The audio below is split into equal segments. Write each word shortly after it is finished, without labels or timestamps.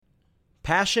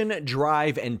Passion,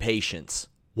 drive, and patience.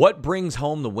 What brings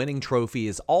home the winning trophy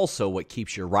is also what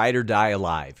keeps your ride or die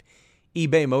alive.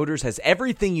 eBay Motors has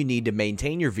everything you need to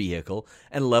maintain your vehicle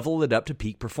and level it up to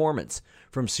peak performance.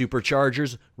 From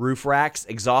superchargers, roof racks,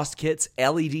 exhaust kits,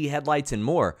 LED headlights, and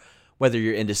more. Whether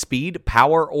you're into speed,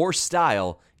 power, or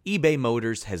style, eBay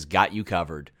Motors has got you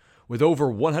covered. With over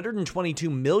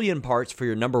 122 million parts for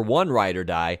your number one ride or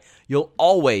die, you'll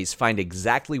always find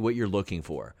exactly what you're looking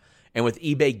for. And with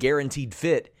eBay Guaranteed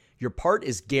Fit, your part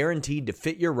is guaranteed to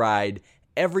fit your ride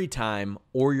every time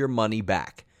or your money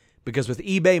back. Because with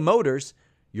eBay Motors,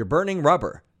 you're burning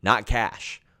rubber, not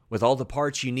cash. With all the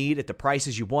parts you need at the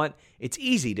prices you want, it's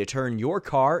easy to turn your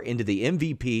car into the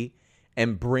MVP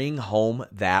and bring home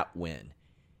that win.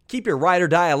 Keep your ride or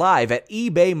die alive at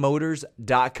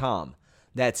ebaymotors.com.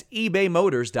 That's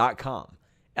ebaymotors.com.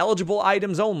 Eligible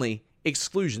items only.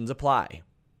 Exclusions apply.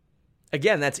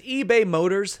 Again, that's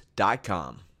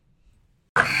ebaymotors.com.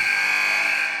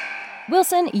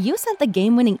 Wilson, you sent the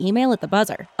game-winning email at the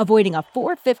buzzer, avoiding a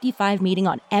 4:55 meeting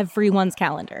on everyone's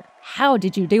calendar. How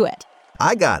did you do it?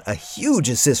 I got a huge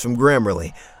assist from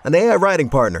Grammarly, an AI writing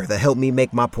partner that helped me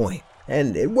make my point.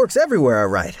 And it works everywhere I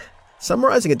write.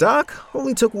 Summarizing a doc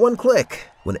only took one click.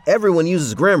 When everyone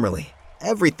uses Grammarly,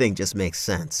 everything just makes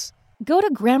sense. Go to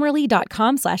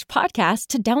Grammarly.com/podcast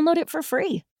to download it for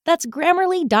free. That's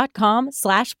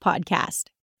Grammarly.com/podcast.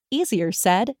 Easier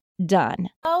said, done.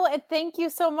 Oh, and thank you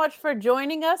so much for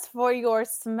joining us for your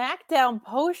Smackdown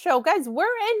post show. Guys,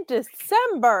 we're in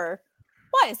December.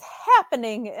 What is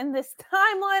happening in this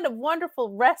timeline of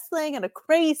wonderful wrestling and a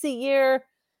crazy year?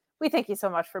 We thank you so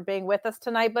much for being with us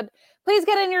tonight, but please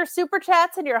get in your super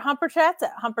chats and your humper chats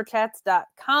at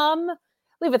humperchats.com.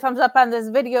 Leave a thumbs up on this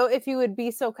video if you would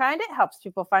be so kind. It helps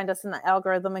people find us in the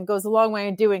algorithm and goes a long way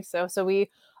in doing so. So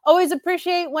we always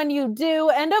appreciate when you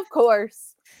do. And of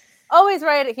course, always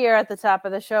right here at the top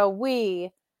of the show,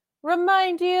 we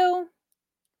remind you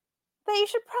that you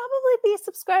should probably be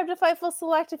subscribed to Fightful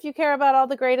Select if you care about all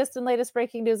the greatest and latest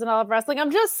breaking news in all of wrestling.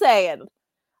 I'm just saying,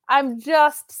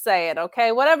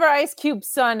 okay? Whatever Ice Cube's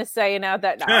son is saying out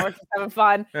that, no, we're just having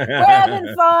fun.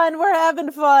 We're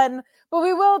having fun. But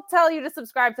we will tell you to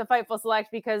subscribe to Fightful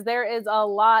Select because there is a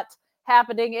lot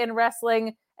happening in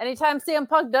wrestling. Anytime CM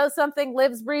Punk does something,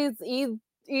 lives, breathes,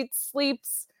 eats,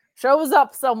 sleeps, shows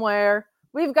up somewhere,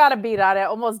 we've got a beat on it.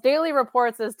 Almost daily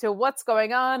reports as to what's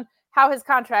going on, how his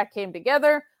contract came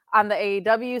together. On the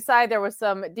AEW side, there was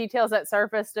some details that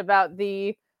surfaced about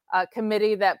the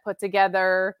committee that put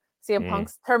together CM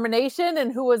Punk's termination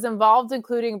and who was involved,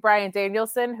 including Bryan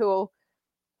Danielson, who,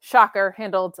 shocker,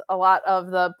 handled a lot of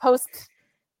the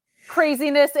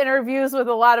post-craziness interviews with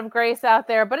a lot of grace out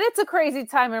there. But it's a crazy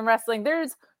time in wrestling.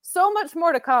 There's so much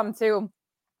more to come, too.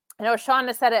 I know Sean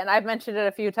has said it, and I've mentioned it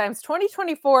a few times.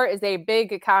 2024 is a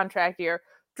big contract year.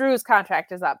 Drew's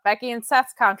contract is up. Becky and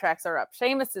Seth's contracts are up.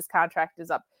 Sheamus's contract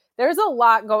is up. There's a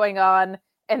lot going on,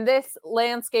 and this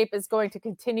landscape is going to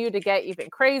continue to get even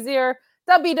crazier.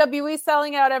 WWE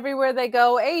selling out everywhere they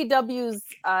go. AEW's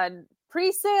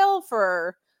pre-sale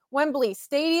for Wembley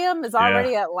Stadium is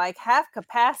already at like half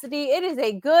capacity. It is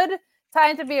a good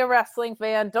time to be a wrestling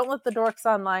fan. Don't let the dorks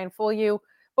online fool you.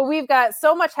 But we've got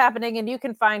so much happening, and you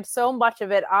can find so much of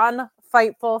it on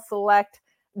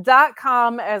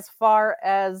FightfulSelect.com as far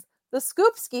as the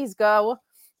scoop skis go,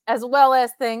 as well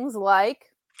as things like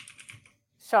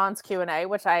Sean's Q&A,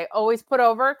 which I always put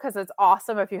over because it's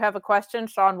awesome. If you have a question,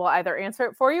 Sean will either answer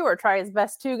it for you or try his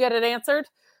best to get it answered.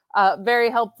 Very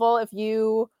helpful if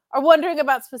you are wondering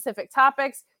about specific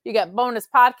topics. You get bonus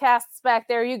podcasts back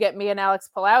there. You get me and Alex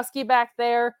Pulowski back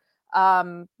there.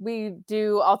 We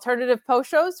do alternative post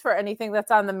shows for anything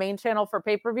that's on the main channel for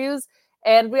pay-per-views.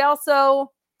 And we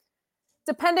also,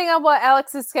 depending on what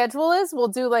Alex's schedule is, we'll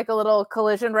do like a little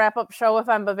Collision wrap-up show if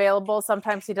I'm available.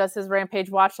 Sometimes he does his Rampage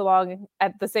watch-along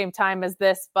at the same time as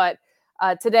this, but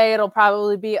today it'll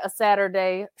probably be a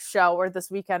Saturday show, or this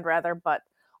weekend rather. But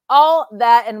all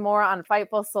that and more on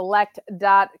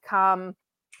FightfulSelect.com.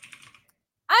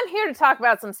 I'm here to talk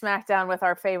about some SmackDown with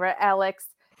our favorite Alex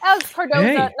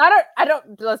Cardoza. Hey.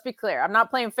 Let's be clear. I'm not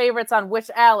playing favorites on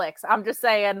which Alex. I'm just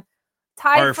saying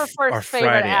tied for first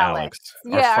favorite Friday Alex.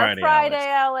 Our Friday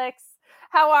Alex.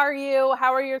 How are you?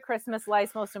 How are your Christmas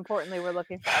lights? Most importantly, we're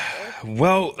looking forward.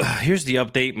 Well, here's the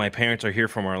update. My parents are here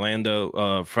from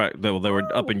Orlando. They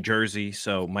were up in Jersey.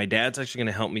 So my dad's actually going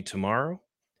to help me tomorrow.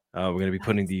 We're going to be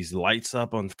putting these lights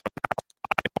up on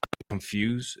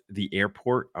confuse the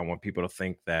airport. I want people to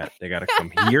think that they got to come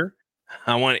here.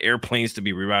 I want airplanes to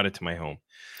be rerouted to my home.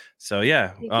 So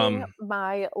yeah, Speaking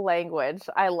my language,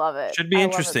 I love it. should be I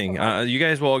interesting. love it so much. You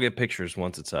guys will all get pictures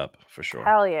once it's up for sure.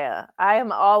 Hell yeah. I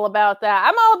am all about that.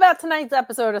 I'm all about tonight's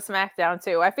episode of SmackDown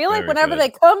too. I feel like Very whenever good. they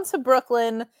come to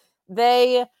Brooklyn,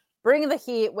 they bring the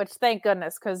heat, which thank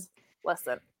goodness, because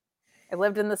listen, I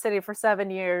lived in the city for 7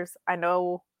 years. I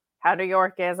know how New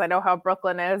York is. I know how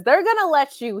Brooklyn is. They're going to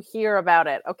let you hear about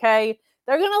it, okay?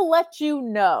 They're going to let you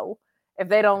know if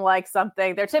they don't like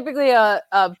something. They're typically a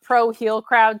pro-heel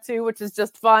crowd too, which is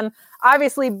just fun.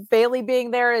 Obviously, Bayley being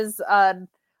there is a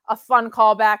fun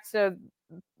callback to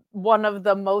one of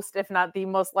the most, if not the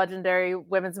most legendary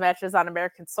women's matches on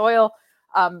American soil.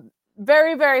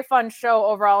 Very, very fun show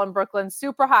overall in Brooklyn.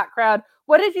 Super hot crowd.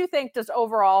 What did you think? Just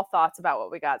overall thoughts about what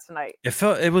we got tonight?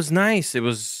 It was nice. It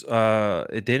was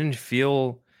it didn't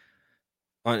feel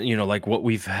like what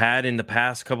we've had in the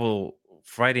past couple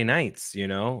Friday nights,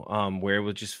 where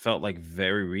it just felt like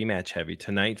very rematch heavy.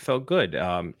 Tonight felt good.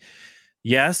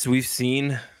 Yes, we've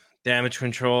seen Damage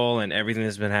Control and everything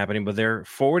that's been happening, but they're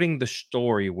forwarding the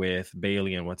story with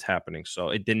Bayley and what's happening. So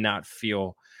it did not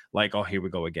feel like, oh, here we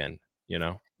go again,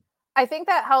 I think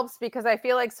that helps because I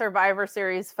feel like Survivor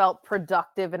Series felt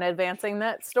productive in advancing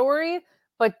that story,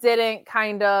 but didn't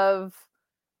kind of.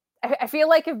 I feel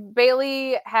like if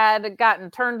Bayley had gotten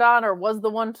turned on or was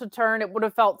the one to turn, it would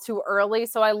have felt too early.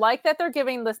 So I like that they're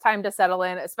giving this time to settle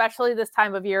in, especially this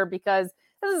time of year, because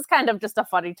this is kind of just a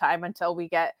funny time until we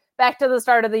get back to the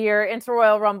start of the year, into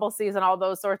Royal Rumble season, all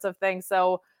those sorts of things.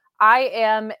 So I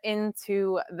am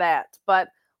into that. But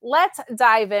let's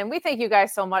dive in. We thank you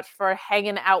guys so much for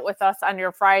hanging out with us on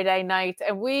your Friday night.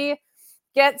 And we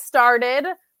get started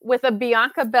with a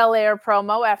Bianca Belair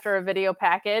promo after a video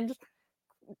package.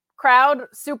 Crowd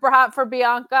super hot for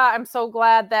Bianca. I'm so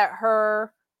glad that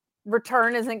her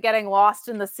return isn't getting lost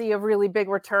in the sea of really big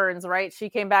returns, right?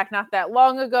 She came back not that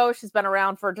long ago. She's been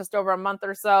around for just over a month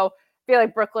or so. I feel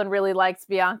like Brooklyn really likes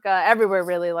Bianca. Everywhere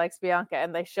really likes Bianca,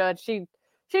 and they should. She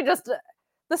just,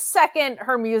 the second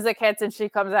her music hits and she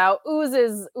comes out,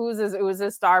 oozes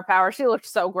star power. She looked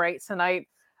so great tonight.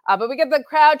 But we get the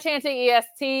crowd chanting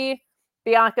EST.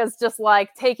 Bianca's just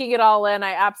like taking it all in.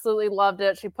 I absolutely loved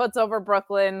it. She puts over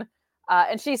Brooklyn.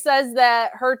 And she says that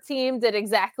her team did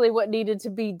exactly what needed to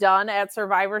be done at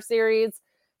Survivor Series.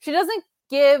 She doesn't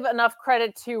give enough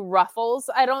credit to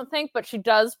Ruffles, I don't think, but she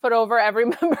does put over every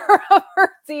member of her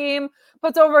team,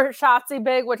 puts over Shotzi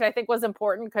big, which I think was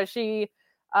important because she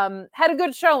had a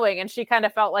good showing and she kind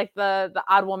of felt like the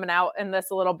odd woman out in this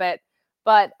a little bit.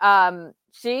 But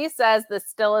she says this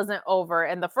still isn't over.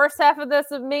 And the first half of this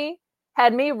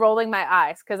had me rolling my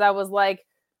eyes because I was like,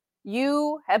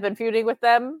 you have been feuding with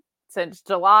them since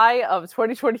July of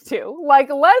 2022. Like,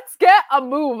 let's get a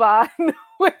move on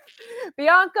with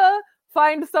Bianca.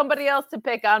 Find somebody else to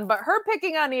pick on. But her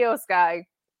picking on Io Sky,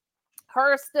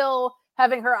 her still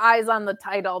having her eyes on the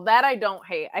title, that I don't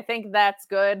hate. I think that's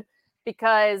good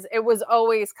because it was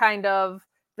always kind of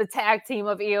the tag team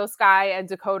of Io Sky and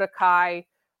Dakota Kai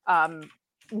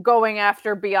going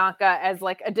after Bianca as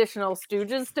like additional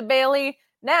stooges to Bayley.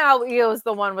 Now Io's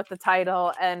the one with the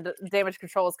title and Damage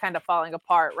Control is kind of falling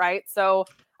apart, right? So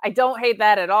I don't hate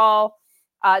that at all.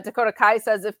 Dakota Kai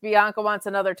says if Bianca wants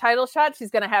another title shot, she's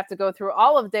going to have to go through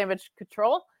all of Damage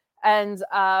Control. And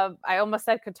I almost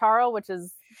said CTRL, which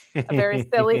is a very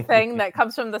silly thing that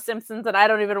comes from The Simpsons, and I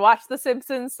don't even watch The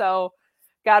Simpsons, so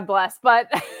God bless.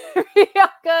 But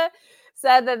Bianca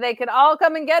said that they could all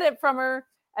come and get it from her.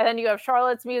 And then you have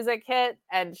Charlotte's music hit,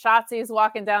 and Shotzi's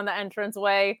walking down the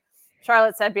entranceway.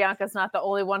 Charlotte said Bianca's not the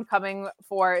only one coming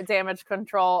for Damage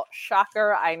Control.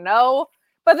 Shocker, I know.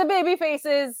 But the baby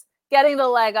faces getting the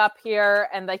leg up here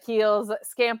and the heels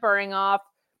scampering off.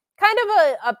 Kind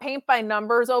of a paint by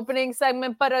numbers opening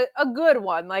segment, but a good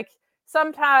one. Like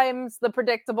sometimes the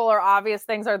predictable or obvious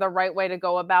things are the right way to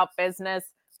go about business.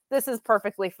 This is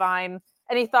perfectly fine.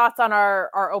 Any thoughts on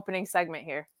our opening segment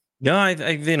here? No, I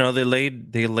they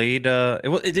laid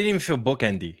it didn't even feel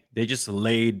bookendy. They just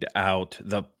laid out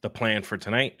the plan for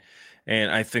tonight,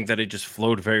 and I think that it just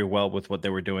flowed very well with what they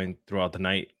were doing throughout the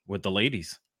night with the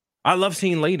ladies. I love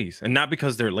seeing ladies, and not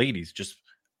because they're ladies, just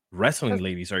wrestling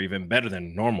ladies are even better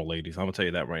than normal ladies. I'm gonna tell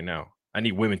you that right now. I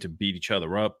need women to beat each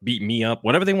other up, beat me up,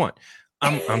 whatever they want.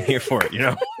 I'm here for it,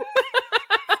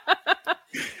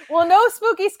 Well, no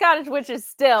spooky Scottish witches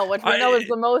still, which we know is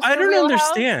the most. I don't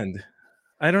understand.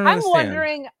 I'm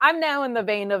wondering, I'm now in the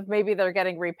vein of maybe they're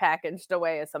getting repackaged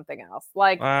away as something else.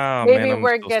 Like maybe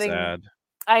we're getting. Sad.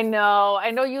 I know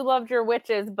you loved your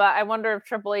witches, but I wonder if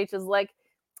Triple H is like,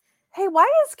 hey, why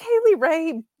is Kaylee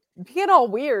Ray being all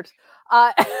weird?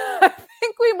 I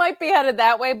think we might be headed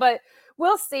that way, but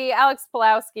we'll see. Alex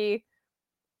Pulowski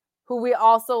who we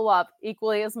also love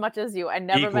equally as much as you. I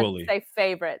never meant to say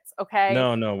favorites, okay?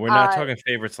 No, we're not talking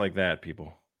favorites like that,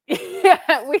 people.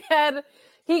 Yeah,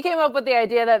 he came up with the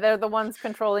idea that they're the ones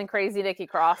controlling crazy Nikki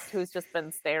Cross, who's just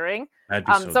been staring. That'd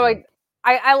be so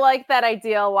I like that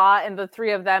idea a lot, and the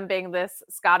three of them being this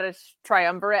Scottish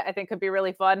triumvirate, I think could be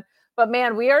really fun. But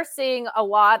man, we are seeing a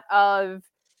lot of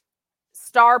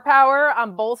star power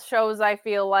on both shows. I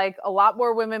feel like a lot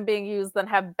more women being used than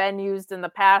have been used in the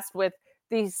past, with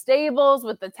these stables,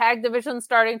 with the tag division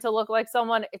starting to look like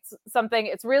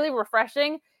it's really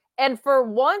refreshing. And for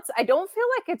once, I don't feel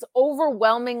like it's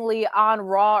overwhelmingly on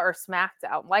Raw or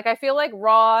SmackDown. Like, I feel like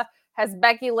Raw has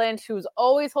Becky Lynch, who's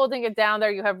always holding it down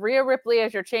there. You have Rhea Ripley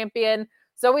as your champion.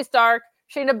 Zoe Stark,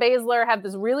 Shayna Baszler have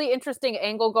this really interesting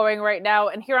angle going right now.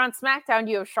 And here on SmackDown,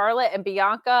 you have Charlotte and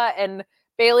Bianca and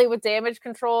Bayley with Damage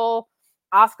Control.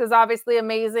 Asuka's obviously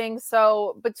amazing.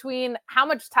 So between how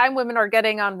much time women are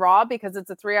getting on Raw, because it's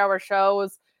a 3-hour show,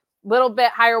 little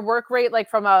bit higher work rate, like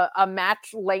from a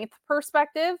match length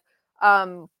perspective,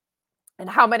 and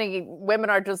how many women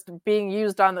are just being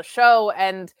used on the show.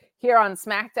 And here on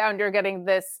SmackDown, you're getting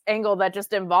this angle that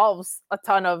just involves a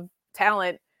ton of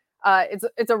talent.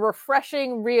 It's a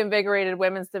refreshing, reinvigorated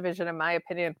women's division, in my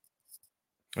opinion.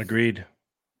 Agreed.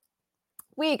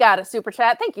 We got a super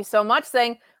chat. Thank you so much,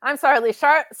 saying, I'm sorry,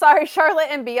 Charlotte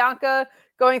and Bianca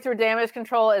going through Damage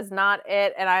Control is not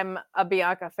it, and I'm a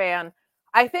Bianca fan.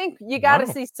 I think you got to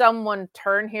see someone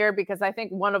turn here, because I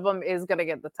think one of them is going to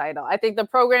get the title. I think the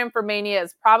program for Mania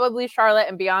is probably Charlotte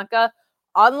and Bianca,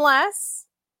 unless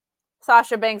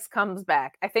Sasha Banks comes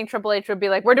back. I think Triple H would be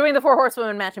like, we're doing the 4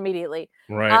 Horsewomen match immediately.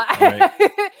 Right.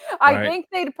 I think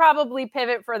they'd probably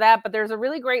pivot for that, but there's a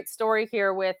really great story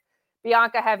here with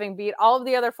Bianca having beat all of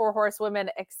the other 4 Horsewomen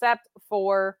except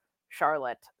for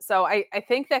Charlotte. So I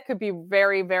think that could be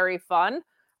very, very fun.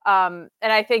 And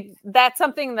I think that's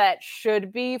something that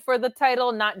should be for the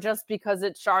title, not just because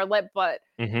it's Charlotte, but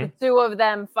the two of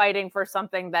them fighting for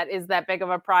something that is that big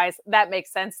of a prize. That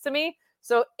makes sense to me.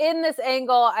 So in this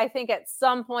angle, I think at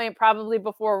some point, probably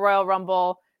before Royal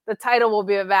Rumble, the title will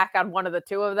be back on one of the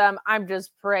two of them. I'm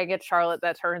just praying it's Charlotte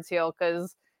that turns heel,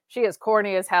 because she is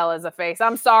corny as hell as a face.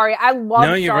 I'm sorry. I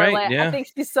love Charlotte. Right. Yeah. I think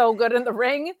she's so good in the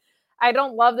ring. I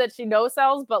don't love that she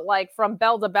no-sells, but like from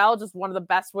bell to bell, just one of the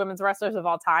best women's wrestlers of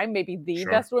all time, maybe the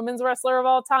best women's wrestler of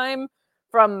all time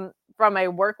from a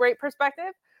work rate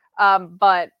perspective.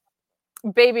 But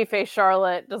babyface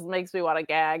Charlotte just makes me want to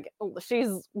gag.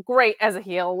 She's great as a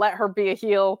heel. Let her be a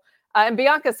heel. And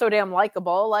Bianca's so damn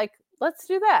likable. Like, let's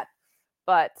do that.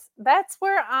 But that's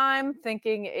where I'm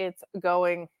thinking it's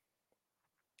going.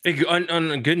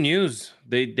 On good news,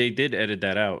 they did edit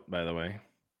that out, by the way.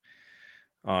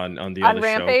 On the other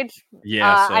Rampage show.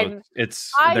 Yeah,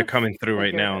 so they're coming through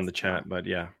right now in the chat, but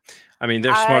yeah. I mean,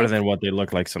 they're smarter than what they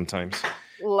look like sometimes.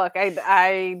 Look,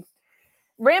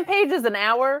 Rampage is an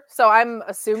hour, so I'm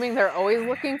assuming they're always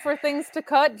looking for things to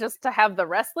cut just to have the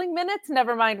wrestling minutes.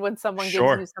 Never mind when someone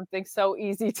gives you something so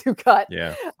easy to cut.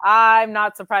 Yeah. I'm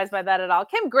not surprised by that at all.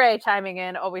 Kim Gray chiming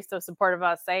in, always so supportive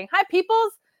of us, saying, hi,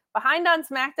 peoples. Behind on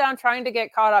SmackDown, trying to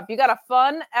get caught up. You got a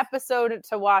fun episode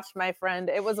to watch, my friend.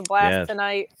 It was a blast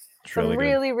tonight. Some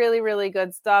really, really, really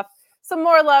good stuff. Some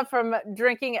more love from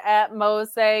Drinking at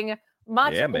Moe's, saying,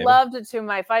 much loved to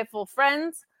my Fightful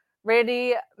friends.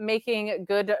 Really making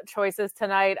good choices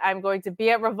tonight. I'm going to be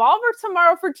at Revolver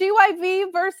tomorrow for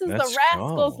GYV versus the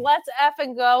Rascals. Let's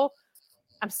effing go.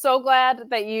 I'm so glad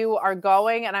that you are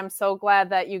going, and I'm so glad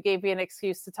that you gave me an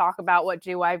excuse to talk about what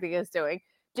GYV is doing.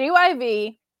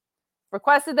 GYV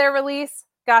requested their release,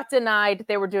 got denied.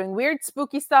 They were doing weird,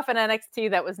 spooky stuff in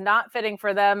NXT that was not fitting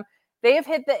for them. They have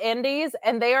hit the indies,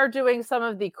 and they are doing some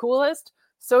of the coolest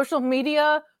social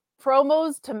media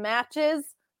promos to matches,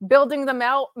 building them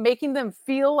out, making them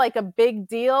feel like a big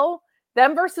deal.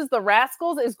 Them versus the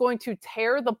Rascals is going to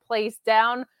tear the place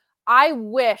down. I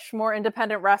wish more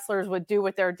independent wrestlers would do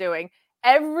what they're doing.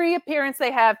 Every appearance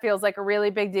they have feels like a really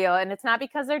big deal. And it's not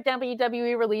because they're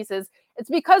WWE releases.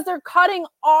 It's because they're cutting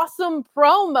awesome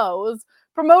promos.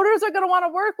 Promoters are going to want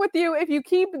to work with you if you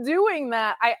keep doing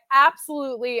that. I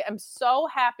absolutely am so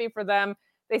happy for them.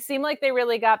 They seem like they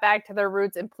really got back to their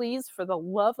roots. And please, for the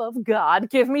love of God,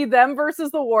 give me them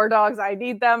versus the War Dogs. I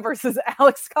need them versus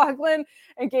Alex Coughlin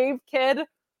and Gabe Kidd.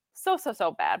 So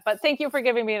bad. But thank you for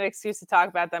giving me an excuse to talk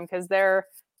about them, because they're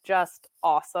just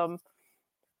awesome.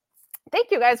 Thank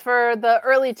you guys for the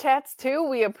early chats too.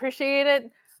 We appreciate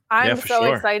it. I'm so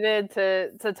excited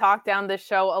to talk down this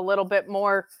show a little bit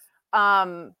more.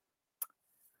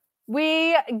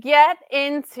 We get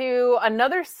into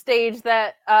another segment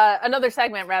that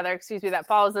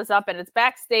follows this up, and it's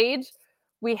backstage.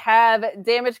 We have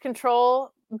Damage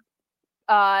Control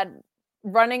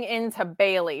running into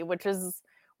Bayley, which is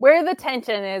where the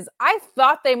tension is. I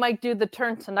thought they might do the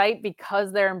turn tonight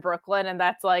because they're in Brooklyn and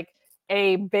that's like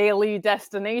a Bayley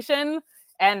destination.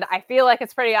 And I feel like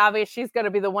it's pretty obvious she's going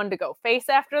to be the one to go face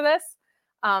after this.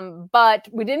 But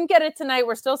we didn't get it tonight.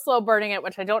 We're still slow burning it,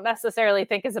 which I don't necessarily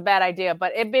think is a bad idea.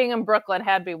 But it being in Brooklyn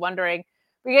had me wondering.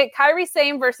 We get Kairi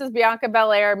Sane versus Bianca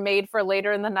Belair made for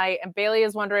later in the night. And Bayley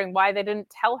is wondering why they didn't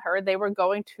tell her they were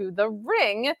going to the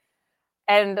ring.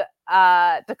 And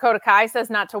Dakota Kai says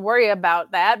not to worry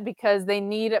about that because they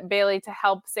need Bayley to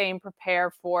help Sane prepare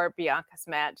for Bianca's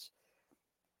match.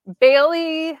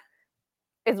 Bayley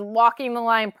is walking the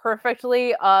line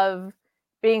perfectly of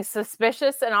being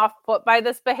suspicious and off foot by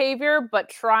this behavior, but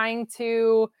trying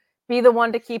to be the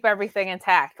one to keep everything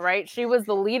intact, right? She was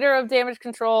the leader of Damage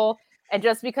Control, and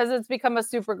just because it's become a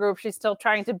super group, she's still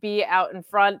trying to be out in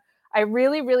front. I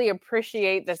really, really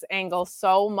appreciate this angle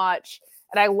so much,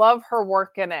 and I love her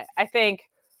work in it. I think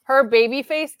her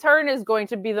babyface turn is going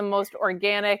to be the most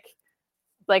organic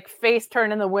like face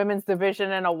turn in the women's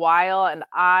division in a while, and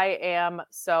I am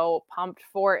so pumped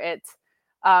for it.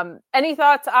 Any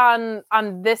thoughts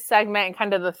on this segment and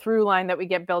kind of the through line that we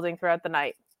get building throughout the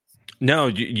night?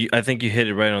 No, I think you hit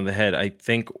it right on the head. I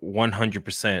think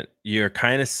 100%. You're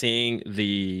kind of seeing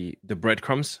the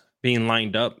breadcrumbs being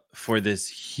lined up for this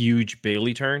huge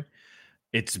Bayley turn.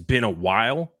 It's been a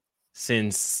while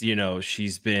since,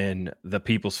 she's been the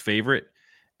people's favorite.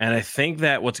 And I think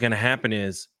that what's going to happen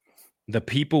is the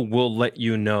people will let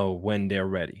you know when they're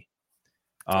ready.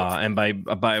 And by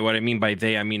what I mean by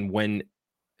they, I mean when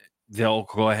they'll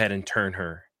go ahead and turn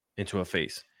her into a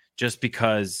face. Just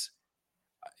because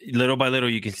little by little,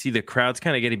 you can see the crowd's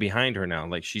kind of getting behind her now.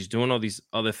 Like she's doing all these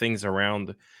other things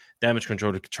around Damage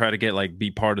Control to try to get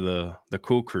be part of the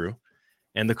cool crew.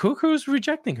 And the cool crew is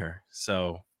rejecting her.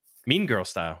 So Mean Girl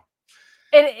style.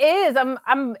 It is.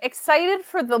 I'm excited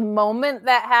for the moment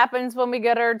that happens when we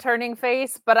get her turning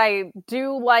face, but I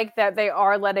do like that they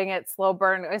are letting it slow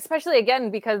burn, especially again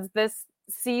because this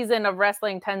season of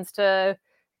wrestling tends to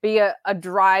be a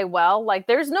dry well. Like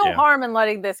there's no harm in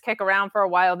letting this kick around for a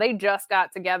while. They just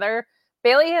got together.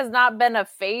 Bayley has not been a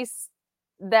face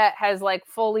that has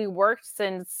fully worked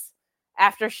since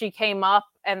after she came up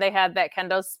and they had that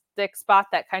kendo stick spot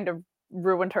that kind of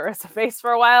ruined her as a face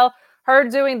for a while. Her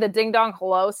doing the ding dong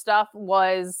hello stuff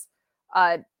was,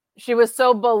 she was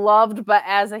so beloved, but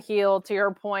as a heel, to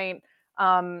your point,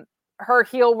 her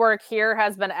heel work here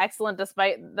has been excellent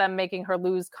despite them making her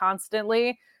lose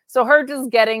constantly. So her just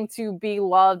getting to be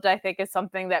loved, I think, is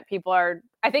something that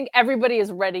I think everybody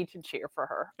is ready to cheer for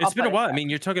her. It's been a while. I mean,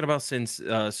 you're talking about since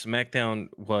Smackdown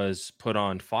was put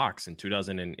on Fox in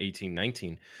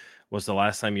 2018-19 was the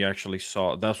last time you actually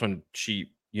saw. That's when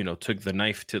she, took the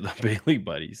knife to the Bayley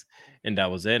buddies and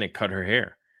that was it. It cut her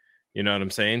hair. You know what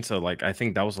I'm saying? So I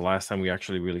think that was the last time we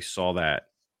actually really saw that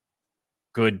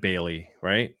good Bayley,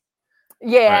 right?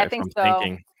 Yeah, I think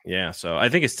so. Yeah. So I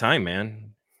think it's time,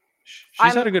 man.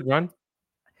 She's had a good run.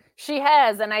 She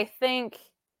has. And I think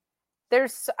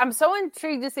I'm so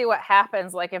intrigued to see what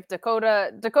happens. Like if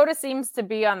Dakota seems to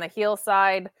be on the heel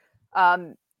side,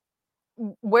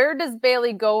 where does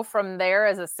Bayley go from there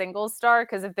as a singles star?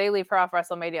 Because if they leave her off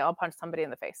WrestleMania, I'll punch somebody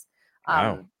in the face.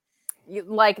 Wow.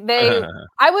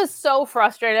 I was so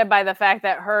frustrated by the fact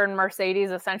that her and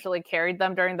Mercedes essentially carried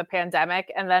them during the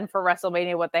pandemic. And then for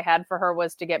WrestleMania, what they had for her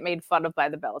was to get made fun of by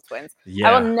the Bella Twins.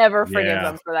 Yeah, I will never forgive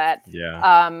them for that.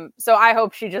 Yeah. So I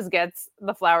hope she just gets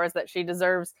the flowers that she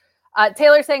deserves.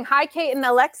 Taylor saying, hi, Kate and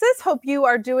Alexis. Hope you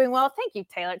are doing well. Thank you,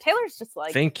 Taylor. Taylor's just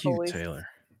thank you, Taylor.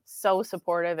 So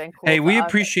supportive and cool. Hey, we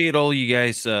appreciate all you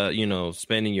guys,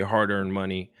 spending your hard-earned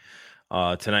money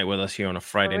tonight with us here on a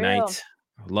Friday night.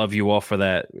 Love you all for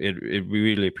that. We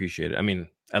really appreciate it. I mean,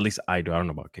 at least I do. I don't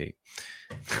know about Kate.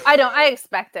 I don't. I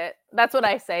expect it. That's what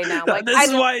I say now. I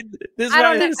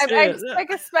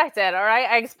expect it. All right.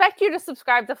 I expect you to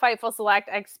subscribe to Fightful Select.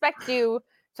 I expect you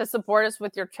to support us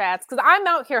with your chats because I'm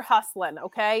out here hustling.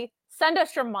 Okay, send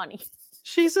us your money.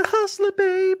 She's a hustler,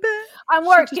 baby. I'm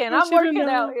working out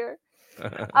here.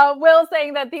 Will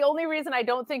saying that the only reason I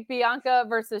don't think Bianca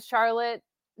versus Charlotte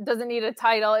doesn't need a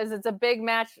title is it's a big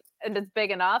match and it's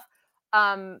big enough.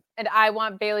 And I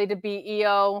want Bayley to beat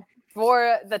Io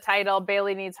for the title.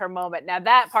 Bayley needs her moment. Now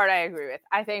that part I agree with.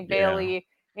 I think Bayley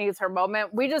needs her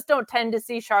moment. We just don't tend to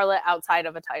see Charlotte outside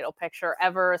of a title picture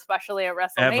ever, especially at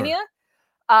WrestleMania.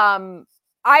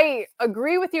 I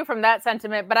agree with you from that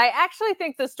sentiment, but I actually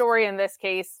think the story in this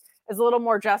case is a little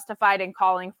more justified in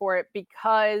calling for it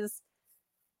because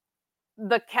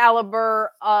the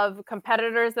caliber of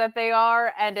competitors that they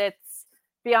are, and it's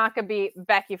Bianca beat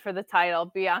Becky for the title,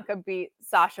 Bianca beat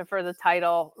Sasha for the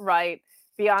title, right?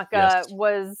 Bianca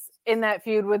was in that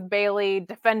feud with Bayley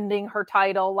defending her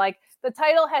title. Like, the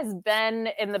title has been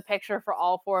in the picture for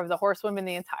all 4 of the horsewomen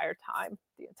the entire time.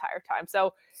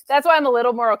 So that's why I'm a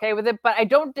little more okay with it, but I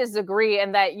don't disagree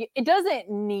in that it doesn't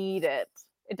need it.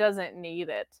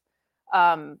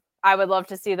 I would love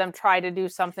to see them try to do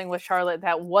something with Charlotte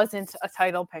that wasn't a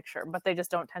title picture, but they just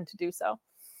don't tend to do so.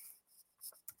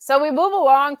 So we move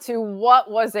along to what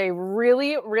was a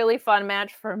really, really fun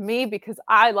match for me because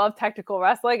I love technical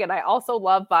wrestling and I also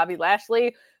love Bobby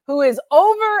Lashley, who is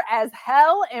over as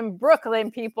hell in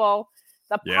Brooklyn, people.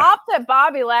 The pop that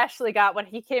Bobby Lashley got when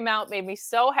he came out made me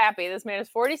so happy. This man is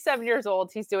 47 years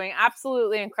old. He's doing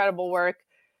absolutely incredible work.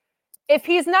 If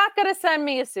he's not going to send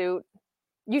me a suit,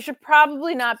 you should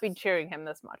probably not be cheering him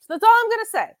this much. That's all I'm going to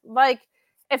say. Like,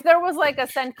 if there was like a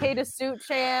send Kate a suit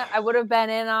chant, I would have been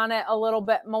in on it a little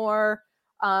bit more.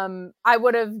 I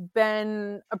would have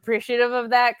been appreciative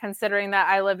of that, considering that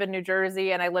I live in New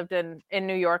Jersey and I lived in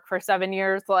New York for 7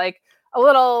 years. Like, a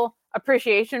little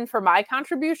appreciation for my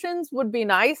contributions would be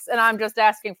nice. And I'm just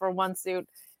asking for one suit.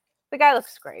 The guy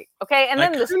looks great. Okay. And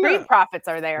then the Street Profits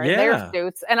are there in their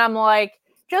suits. And I'm like,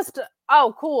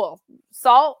 oh, cool.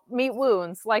 Salt, meat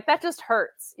wounds. Like, that just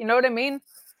hurts. You know what I mean?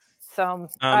 So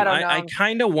I don't know. I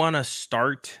kind of want to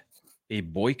start a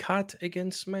boycott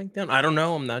against SmackDown. I don't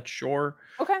know. I'm not sure.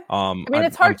 Okay. I mean,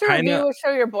 it's hard to review a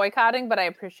show you're boycotting, but I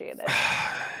appreciate it.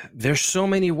 There's so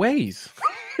many ways.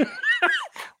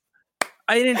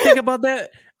 I didn't think about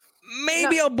that.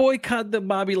 Maybe I'll boycott the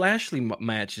Bobby Lashley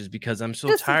matches because I'm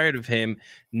so tired of him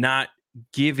not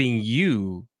giving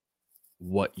you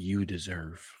what you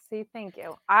deserve. See, thank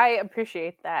you. I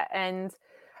appreciate that. And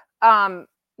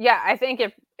I think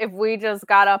if we just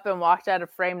got up and walked out of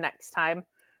frame next time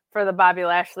for the Bobby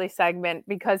Lashley segment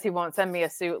because he won't send me a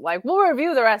suit, like, we'll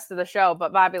review the rest of the show,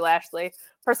 but Bobby Lashley,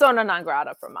 persona non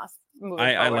grata from us.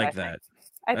 I like that.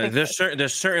 I think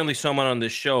there's certainly someone on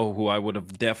this show who I would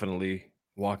have definitely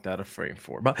walked out of frame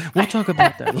for, but we'll talk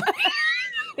about that.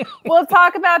 We'll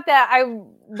talk about that.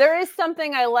 There is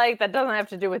something I like that doesn't have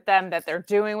to do with them that they're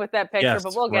doing with that picture,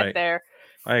 but we'll get there.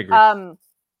 I agree.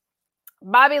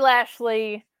 Bobby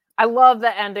Lashley, I love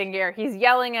the ending here. He's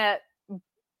yelling at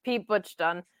Pete Butch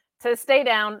Dunne to stay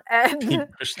down. And Pete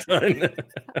Butch Dunne.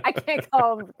 I can't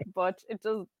call him Butch. It's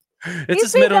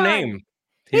his middle name.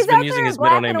 He's been using his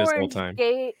middle name this whole time.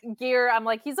 Gear. I'm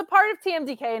like, he's a part of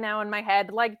TMDK now in my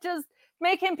head. Like, just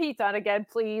make him Pete Dunne again,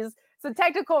 please. It's a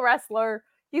technical wrestler.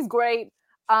 He's great.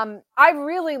 I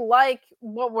really like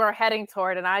what we're heading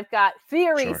toward, and I've got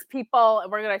theories, people,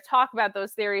 and we're going to talk about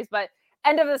those theories. But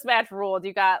end of this match ruled.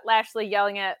 You got Lashley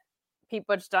yelling at Pete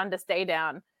Butch Dunne to stay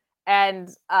down, and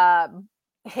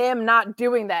him not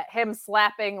doing that, him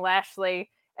slapping Lashley,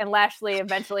 and Lashley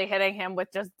eventually hitting him with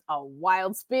just a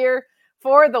wild spear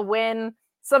for the win.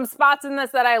 Some spots in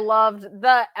this that I loved.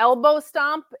 The elbow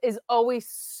stomp is always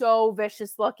so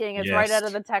vicious looking. It's right out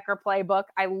of the Tekker playbook.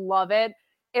 I love it.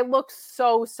 It looks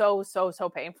so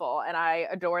painful, and I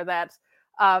adore that.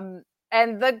 And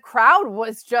the crowd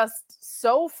was just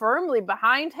so firmly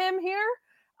behind him here.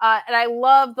 And I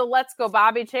love the Let's Go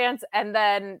Bobby chants, and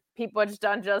then Pete Butch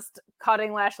Dunne just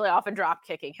cutting Lashley off and drop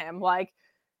kicking him. Like,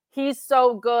 he's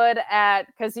so good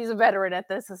because he's a veteran at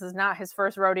this. This is not his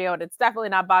first rodeo, and it's definitely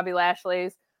not Bobby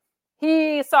Lashley's.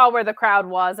 He saw where the crowd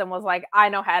was and was like, I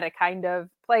know how to kind of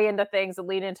play into things and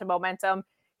lead into momentum.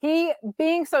 He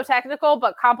being so technical,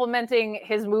 but complementing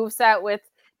his moveset with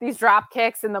these drop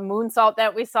kicks and the moonsault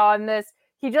that we saw in this,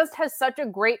 he just has such a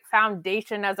great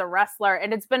foundation as a wrestler.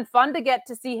 And it's been fun to get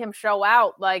to see him show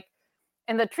out, like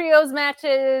in the trios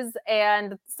matches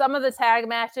and some of the tag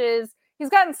matches.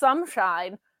 He's gotten some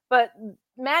shine, but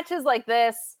matches like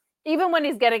this, even when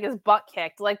he's getting his butt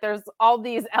kicked, like there's all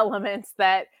these elements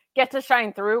that get to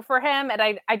shine through for him. And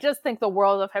I just think the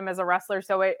world of him as a wrestler.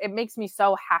 So it makes me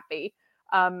so happy.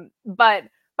 But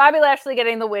Bobby Lashley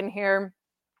getting the win here.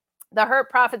 The Hurt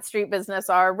Profit Street Business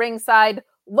are ringside,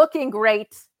 looking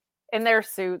great in their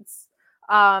suits,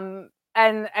 and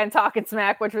talking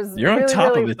smack, which was you're really, on top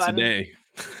really of it fun. today.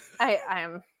 I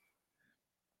am.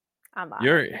 I'm on.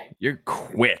 You're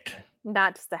quick.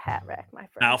 Not just a hat rack, my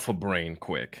friend. Alpha brain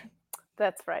quick.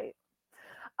 That's right.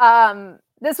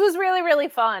 This was really, really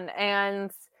fun, and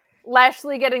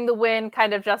Lashley getting the win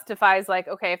kind of justifies, like,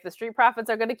 okay, if the Street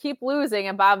Profits are going to keep losing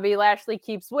and Bobby Lashley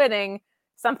keeps winning,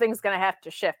 something's going to have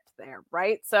to shift there,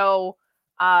 right? So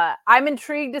I'm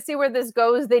intrigued to see where this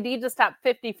goes. They need to stop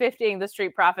 50-50ing the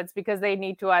Street Profits because they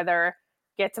need to either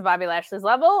get to Bobby Lashley's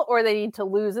level or they need to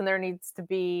lose, and there needs to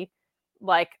be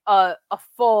like a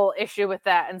full issue with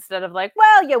that instead of like,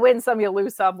 well, you win some, you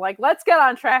lose some. Like, let's get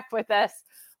on track with this.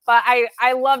 But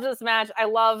I love this match. I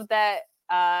love that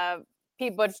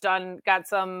Pete Butch Dunn got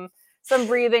some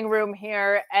breathing room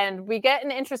here, and we get an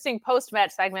interesting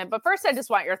post-match segment. But first, I just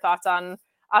want your thoughts on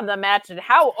the match and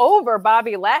how over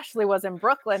Bobby Lashley was in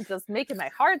Brooklyn, just making my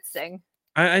heart sing.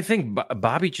 I think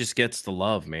Bobby just gets the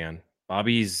love, man.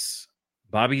 Bobby's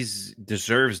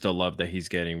deserves the love that he's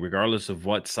getting, regardless of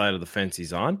what side of the fence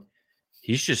he's on.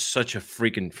 He's just such a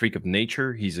freak of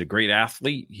nature. He's a great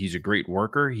athlete. He's a great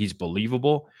worker. He's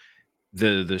believable.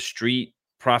 The street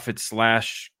prophet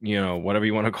slash, whatever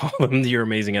you want to call him. You're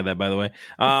amazing at that, by the way.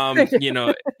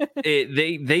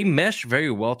 They mesh very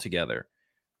well together.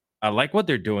 I like what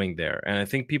they're doing there, and I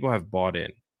think people have bought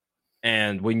in.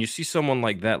 And when you see someone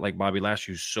like that, like Bobby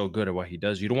Lashley, who's so good at what he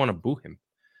does, you don't want to boo him.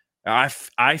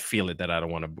 I feel it that I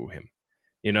don't want to boo him.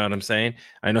 You know what I'm saying?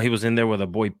 I know he was in there with a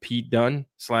boy Pete Dunne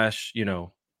slash,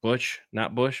 Butch,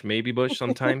 not Bush, maybe Bush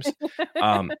sometimes.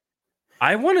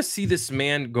 I want to see this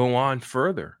man go on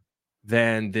further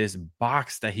than this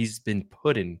box that he's been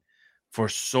put in for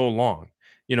so long.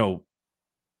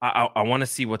 I want to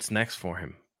see what's next for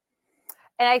him.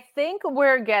 And I think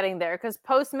we're getting there because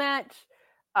post-match,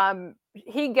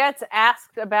 he gets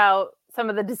asked about some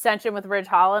of the dissension with Ridge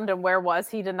Holland and where was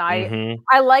he tonight. Mm-hmm.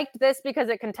 I liked this because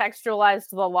it contextualized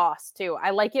the loss too.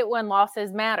 I like it when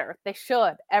losses matter. They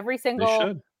should. Every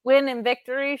single win and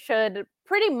victory should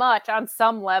pretty much on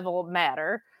some level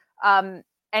matter.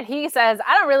 And he says,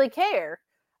 I don't really care.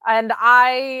 And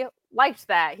I liked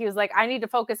that. He was like, I need to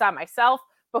focus on myself.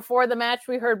 Before the match,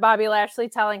 we heard Bobby Lashley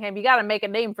telling him, you got to make a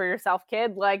name for yourself,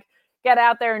 kid. Like, get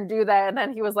out there and do that. And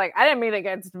then he was like, I didn't mean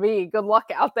against me. Good luck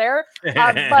out there.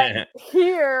 But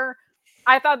here,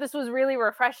 I thought this was really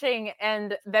refreshing.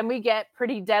 And then we get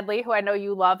Pretty Deadly, who I know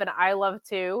you love and I love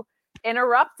too,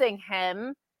 interrupting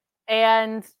him.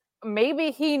 And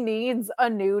maybe he needs a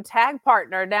new tag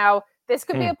partner. Now, this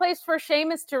could be a place for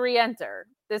Sheamus to re-enter.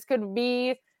 This could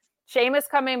be Sheamus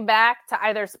coming back to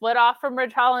either split off from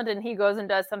Ridge Holland and he goes and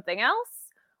does something else,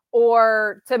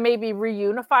 or to maybe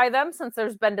reunify them since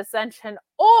there's been dissension,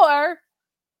 or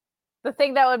the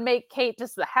thing that would make Kate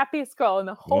just the happiest girl in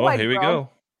the whole wide world. Here we go.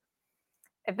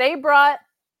 If they brought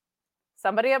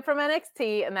somebody up from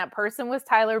NXT and that person was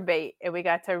Tyler Bate and we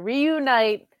got to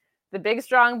reunite the big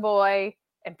strong boy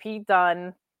and Pete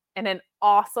Dunne in an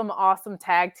awesome, awesome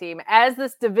tag team as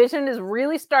this division is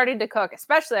really starting to cook,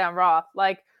 especially on Raw.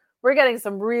 Like, we're getting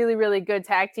some really, really good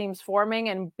tag teams forming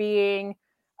and being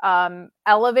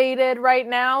elevated right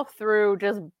now through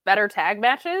just better tag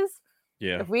matches.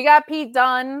 Yeah. If we got Pete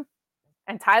Dunne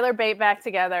and Tyler Bate back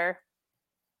together,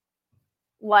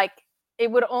 like, it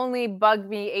would only bug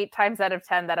me 8 times out of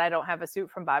 10 that I don't have a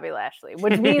suit from Bobby Lashley,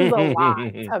 which means a lot,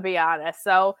 to be honest.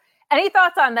 So any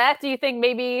thoughts on that? Do you think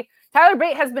maybe Tyler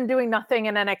Bate has been doing nothing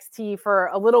in NXT for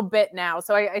a little bit now?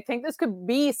 So I think this could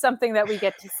be something that we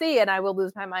get to see, and I will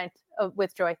lose my mind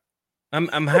with joy.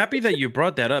 I'm happy that you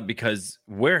brought that up because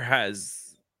where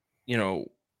has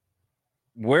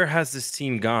this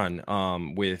team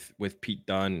gone with Pete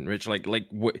Dunne, Rich?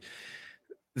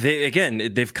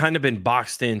 They've kind of been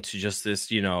boxed into just this,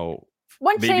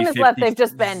 when Sheamus left, they've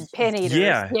just been pin eaters.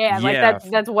 Yeah,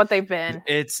 that's what they've been.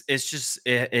 It's just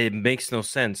it makes no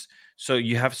sense. So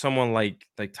you have someone like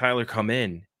Tyler come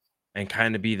in and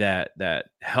kind of be that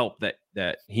help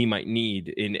that he might need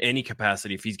in any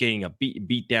capacity if he's getting a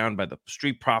beat down by the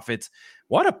Street Profits.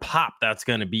 What a pop that's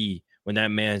going to be when that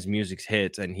man's music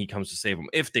hits and he comes to save them,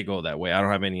 if they go that way. I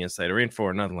don't have any insight or info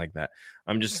or nothing like that.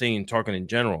 I'm just saying, talking in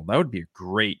general, that would be a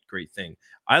great thing.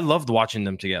 I loved watching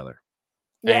them together.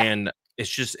 Yeah. And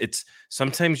it's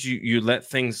sometimes you let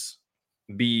things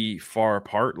be far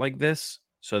apart like this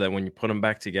so that when you put them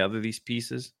back together, these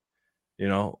pieces,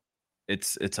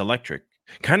 it's electric.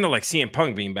 Kind of like CM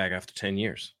Punk being back after 10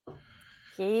 years.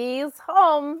 He's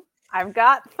home. I've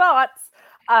got thoughts.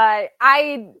 I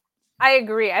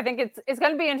agree. I think it's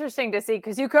going to be interesting to see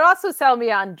because you could also sell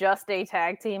me on just a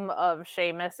tag team of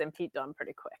Sheamus and Pete Dunne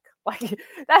pretty quick. Like,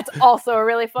 that's also a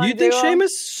really fun. Do you think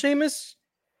Sheamus?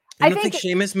 I think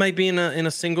Sheamus might be in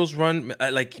a singles run.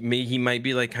 He might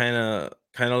be like kind of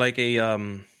like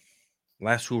a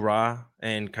last hurrah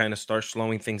and kind of start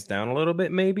slowing things down a little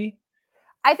bit. Maybe.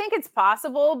 I think it's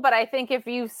possible, but I think if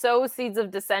you sow seeds of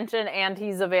dissension and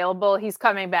he's available, he's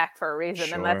coming back for a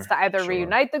reason, and that's to either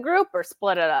reunite the group or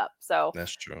split it up. So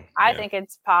that's true. I think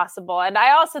it's possible, and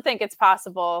I also think it's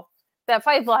possible that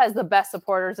Fightful has the best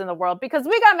supporters in the world because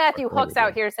we got Matthew Hooks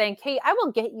out here saying, "Kate, I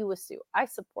will get you a suit. I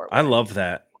support." I love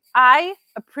that. I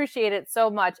appreciate it so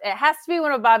much. It has to be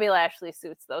one of Bobby Lashley's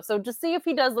suits, though. So just see if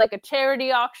he does like a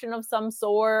charity auction of some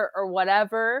sort or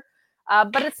whatever.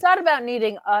 But it's not about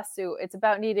needing a suit. It's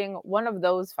about needing one of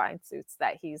those fine suits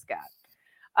that he's got.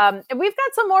 And we've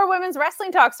got some more women's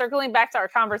wrestling talk, circling back to our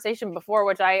conversation before,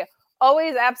 which I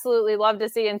always absolutely love to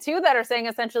see. And two that are saying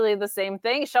essentially the same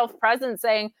thing. Shelf Present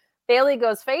saying Bayley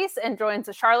goes face and joins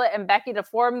Charlotte and Becky to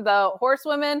form the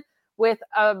Horsewomen, with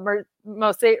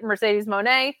Mercedes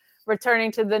Moné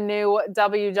returning to the new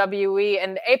WWE,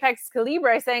 and Apex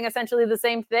Calibre saying essentially the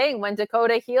same thing. When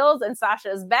Dakota heals and Sasha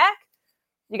is back,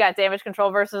 you got Damage Control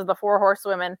versus the 4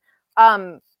 Horsewomen.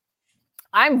 I'm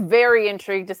very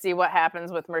intrigued to see what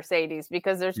happens with Mercedes,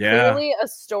 because there's clearly a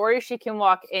story she can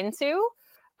walk into.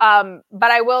 But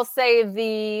I will say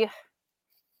the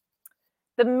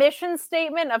mission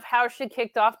statement of how she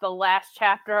kicked off the last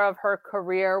chapter of her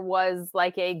career was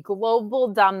like a global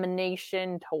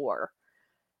domination tour.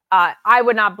 I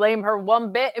would not blame her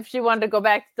one bit if she wanted to go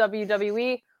back to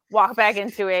WWE, walk back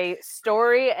into a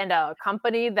story and a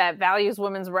company that values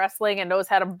women's wrestling and knows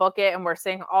how to book it. And we're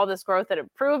seeing all this growth and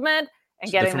improvement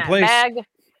and getting that bag,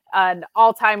 an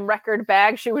all-time record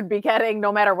bag she would be getting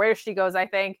no matter where she goes, I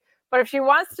think. But if she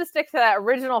wants to stick to that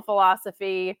original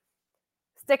philosophy,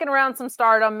 sticking around some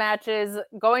Stardom matches,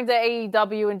 going to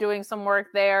AEW and doing some work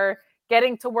there,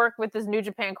 getting to work with this New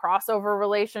Japan crossover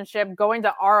relationship, going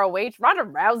to ROH. Ronda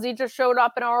Rousey just showed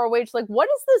up in ROH. Like, what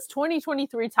is this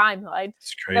 2023 timeline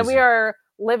that we are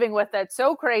living with that's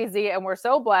so crazy and we're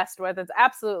so blessed with? It's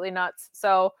absolutely nuts.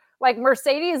 So, like,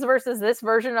 Mercedes versus this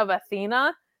version of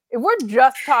Athena, if we're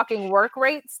just talking work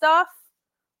rate stuff,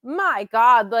 my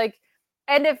God, like,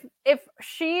 and if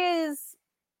she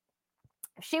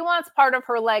wants part of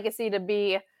her legacy to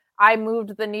be, I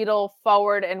moved the needle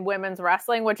forward in women's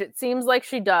wrestling, which it seems like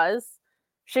she does,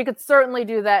 she could certainly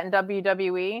do that in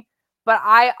WWE. But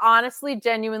I honestly,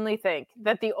 genuinely think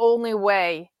that the only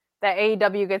way that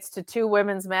AEW gets to 2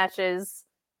 women's matches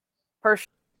per show.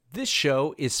 This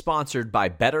show is sponsored by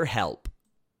BetterHelp.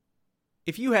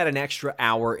 If you had an extra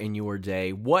hour in your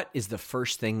day, what is the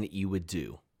first thing that you would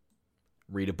do?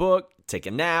 Read a book, take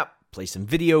a nap, play some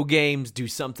video games, do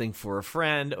something for a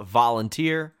friend,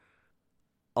 volunteer.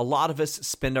 A lot of us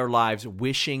spend our lives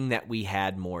wishing that we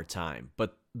had more time.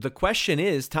 But the question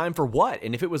is, time for what?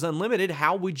 And if it was unlimited,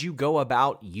 how would you go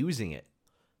about using it?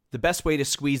 The best way to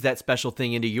squeeze that special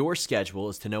thing into your schedule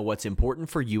is to know what's important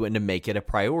for you and to make it a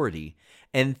priority.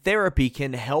 And therapy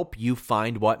can help you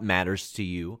find what matters to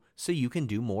you so you can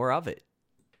do more of it.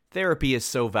 Therapy is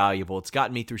so valuable. It's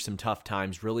gotten me through some tough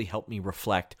times, really helped me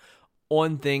reflect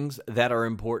on things that are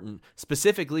important,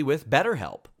 specifically with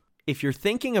BetterHelp. If you're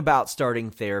thinking about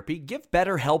starting therapy, give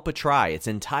BetterHelp a try. It's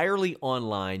entirely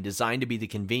online, designed to be the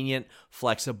convenient,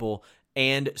 flexible,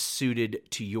 and suited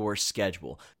to your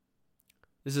schedule.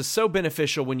 This is so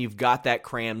beneficial when you've got that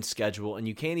crammed schedule and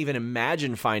you can't even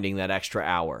imagine finding that extra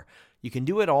hour. You can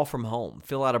do it all from home.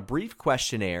 Fill out a brief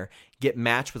questionnaire, get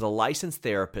matched with a licensed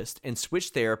therapist, and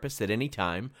switch therapists at any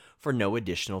time for no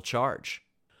additional charge.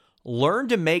 Learn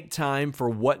to make time for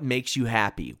what makes you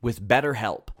happy with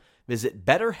BetterHelp. Visit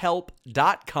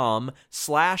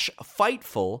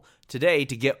BetterHelp.com/Fightful today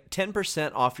to get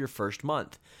 10% off your first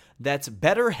month. That's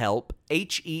BetterHelp,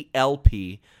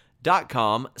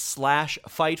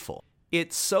 HELP.com/Fightful.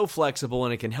 It's so flexible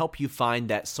and it can help you find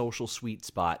that social sweet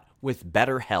spot with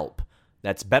BetterHelp.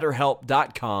 That's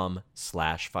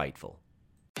BetterHelp.com/Fightful.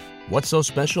 What's so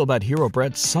special about Hero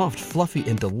Bread's soft, fluffy,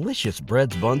 and delicious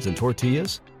breads, buns, and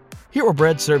tortillas? Hero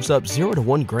Bread serves up 0 to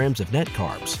 1 grams of net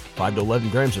carbs, 5 to 11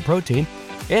 grams of protein,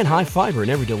 and high fiber in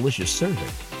every delicious serving.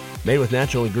 Made with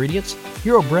natural ingredients,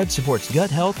 Hero Bread supports gut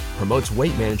health, promotes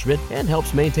weight management, and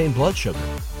helps maintain blood sugar.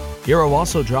 Hero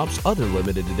also drops other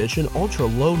limited edition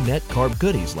ultra-low net carb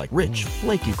goodies like rich,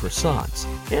 flaky croissants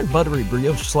and buttery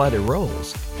brioche slider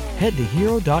rolls. Head to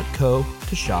hero.co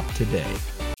to shop today.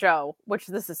 Show, which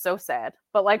this is so sad,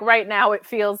 but like right now it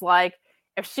feels like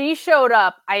if she showed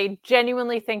up, I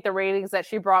genuinely think the ratings that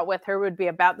she brought with her would be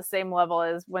about the same level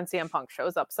as when CM Punk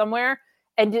shows up somewhere.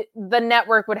 And the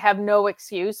network would have no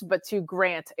excuse but to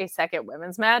grant a second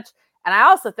women's match. And I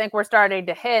also think we're starting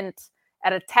to hint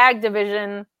at a tag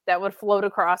division that would float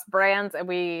across brands. And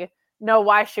we know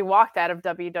why she walked out of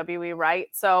WWE, right?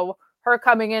 So her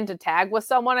coming in to tag with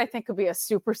someone, I think could be a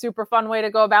super, super fun way to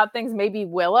go about things. Maybe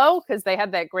Willow, because they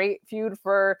had that great feud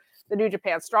for the New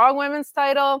Japan Strong Women's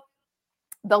title.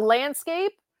 The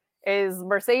landscape is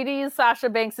Mercedes, Sasha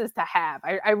Banks is to have.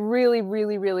 I really,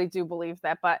 really, really do believe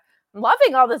that. But I'm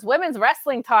loving all this women's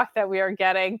wrestling talk that we are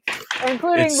getting,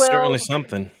 including it's Will. Certainly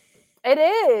something. It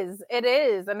is. It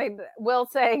is. And Will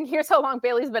saying, here's how long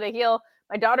Bayley's been a heel.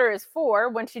 My daughter is 4.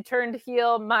 When she turned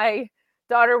heel, my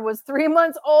daughter was 3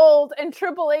 months old, and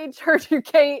Triple H heard you,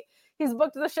 Kate. He's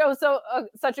booked the show,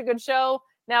 such a good show.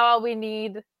 Now all we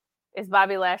need is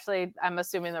Bobby Lashley. I'm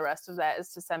assuming the rest of that is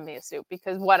to send me a soup,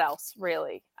 because what else,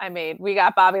 really? I mean, we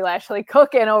got Bobby Lashley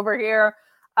cooking over here.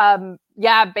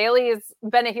 Yeah, Bayley has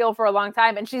been a heel for a long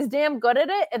time, and she's damn good at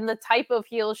it. And the type of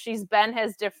heel she's been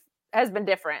has been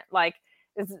different. Like,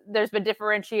 there's been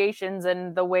differentiations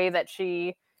in the way that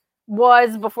she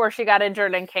was before she got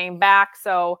injured and came back.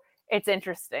 So it's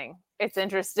interesting.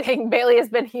 Bayley has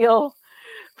been heel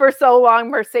for so long.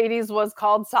 Mercedes was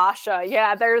called Sasha.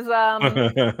 Yeah, there's as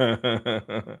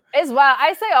well.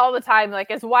 I say all the time, like,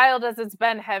 as wild as it's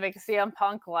been having CM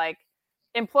Punk like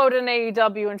implode in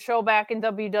AEW and show back in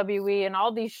WWE and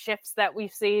all these shifts that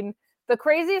we've seen. The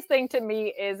craziest thing to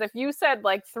me is if you said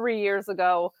like 3 years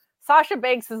ago, Sasha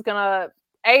Banks is gonna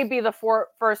be the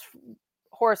first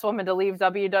horsewoman to leave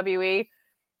WWE,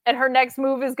 and her next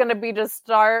move is gonna be to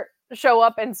show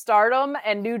up in Stardom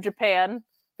and New Japan,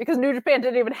 because New Japan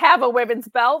didn't even have a women's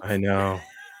belt. I know.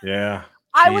 Yeah.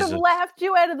 I would have laughed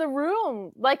you out of the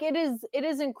room. Like, it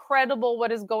is incredible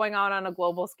what is going on a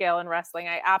global scale in wrestling.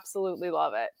 I absolutely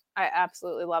love it.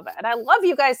 And I love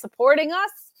you guys supporting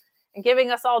us and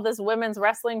giving us all this women's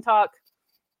wrestling talk.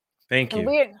 Thank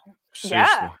you.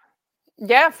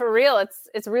 Yeah, for real.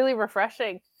 It's really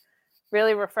refreshing.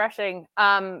 Really refreshing.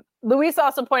 Luis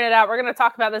also pointed out, we're going to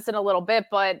talk about this in a little bit,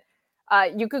 but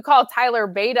you could call Tyler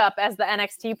Bate up as the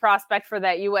NXT prospect for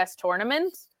that US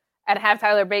tournament and have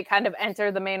Tyler Bate kind of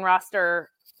enter the main roster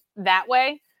that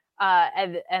way,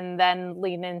 and then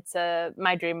lean into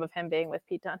my dream of him being with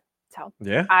Pete Dunne. So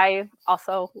yeah, I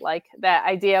also like that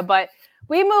idea. But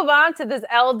we move on to this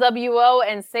LWO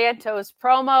and Santos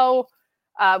promo.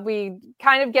 We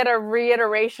kind of get a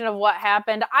reiteration of what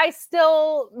happened. I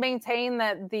still maintain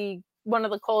that one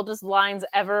of the coldest lines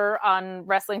ever on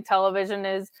wrestling television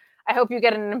is, I hope you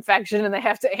get an infection and they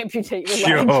have to amputate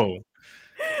your leg.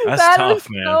 That's tough,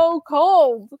 man. So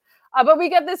cold. But we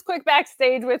get this quick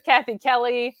backstage with Kathy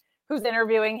Kelly, who's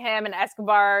interviewing him, and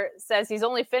Escobar says he's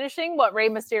only finishing what Rey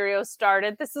Mysterio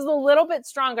started. This is a little bit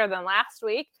stronger than last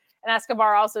week. And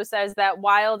Escobar also says that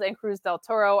Wilde and Cruz del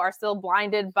Toro are still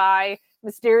blinded by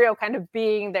Mysterio kind of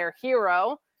being their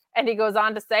hero. And he goes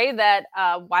on to say that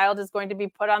Wilde is going to be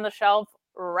put on the shelf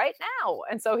right now.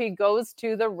 And so he goes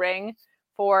to the ring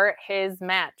for his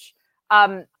match.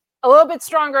 A little bit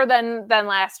stronger than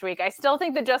last week. I still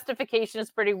think the justification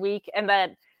is pretty weak, and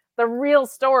that the real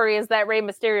story is that Rey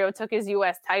Mysterio took his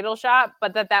U.S. title shot,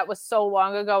 but that was so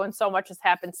long ago and so much has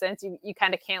happened since. You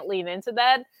kind of can't lean into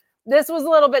that. This was a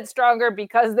little bit stronger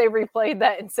because they replayed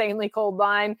that insanely cold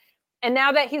line. And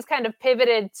now that he's kind of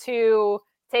pivoted to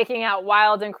taking out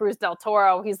Wilde and Cruz del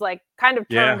Toro, he's like kind of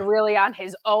turned really on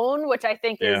his own, which I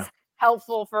think is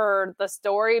helpful for the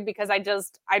story, because I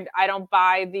don't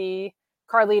buy the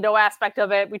Carlito aspect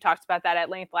of it. We talked about that at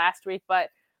length last week, but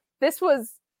this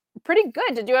was pretty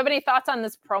good. Did you have any thoughts on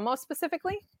this promo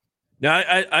specifically? No,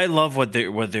 I love what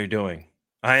they're doing.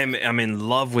 I'm in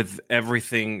love with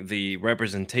everything, the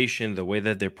representation, the way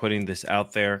that they're putting this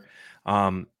out there.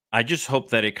 I just hope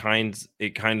that it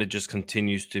kind of just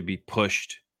continues to be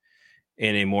pushed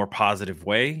in a more positive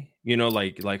way, you know,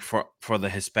 like for the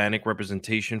Hispanic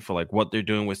representation, for like what they're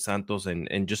doing with Santos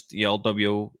and just the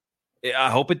LWO.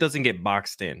 I hope it doesn't get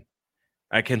boxed in.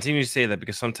 I continue to say that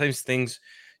because sometimes things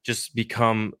just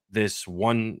become this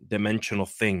one-dimensional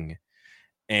thing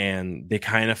and they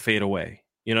kind of fade away.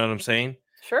 You know what I'm saying?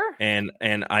 Sure. And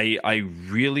I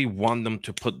really want them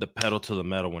to put the pedal to the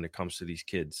metal when it comes to these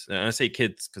kids. And I say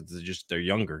kids because they're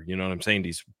younger. You know what I'm saying?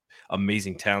 These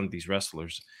amazing talent, these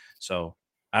wrestlers. So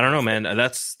I don't know, man.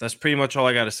 That's pretty much all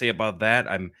I got to say about that.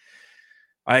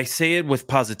 I say it with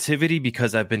positivity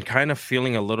because I've been kind of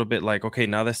feeling a little bit like, okay,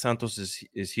 now that Santos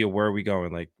is here, where are we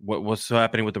going? Like, what's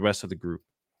happening with the rest of the group?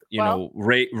 You know,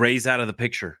 Ray's out of the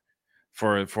picture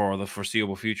for the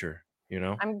foreseeable future. You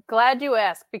know, I'm glad you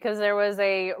asked, because there was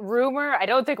a rumor, I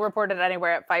don't think reported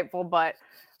anywhere at Fightful, but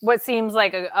what seems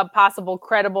like a possible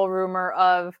credible rumor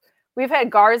of, we've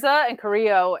had Garza and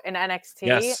Carrillo in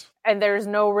NXT, and there's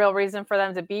no real reason for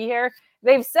them to be here.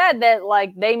 They've said that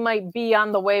like they might be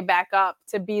on the way back up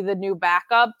to be the new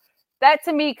backup. That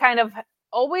to me kind of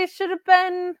always should have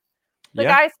been the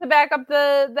guys to back up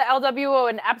the LWO,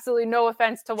 and absolutely no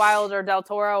offense to Wilde or Del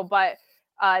Toro, but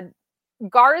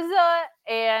Garza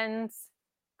and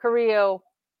Carrillo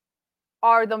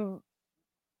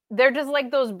they're just like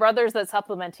those brothers that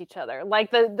supplement each other. Like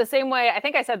the same way, I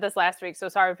think I said this last week, so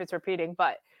sorry if it's repeating,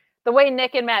 but the way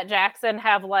Nick and Matt Jackson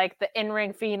have like the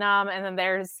in-ring phenom, and then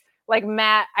there's like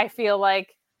Matt, I feel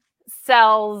like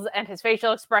sells and his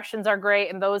facial expressions are great,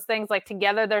 and those things like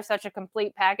together they're such a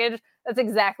complete package. That's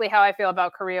exactly how I feel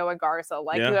about Carrillo and Garza.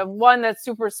 Like you have one that's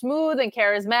super smooth and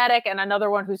charismatic, and another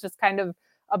one who's just kind of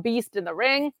a beast in the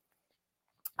ring.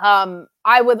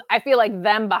 I feel like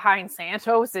them behind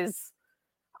Santos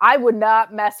I would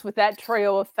not mess with that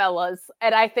trio of fellas.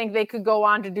 And I think they could go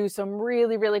on to do some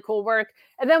really, really cool work.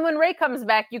 And then when Ray comes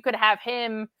back, you could have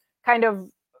him kind of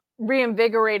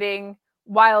reinvigorating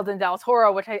Wild and Del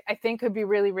Toro, which I think could be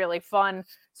really, really fun.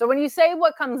 So when you say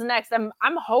what comes next, I'm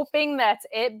hoping that's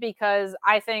it, because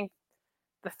I think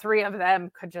the three of them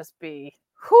could just be,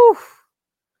 whew.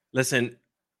 Listen,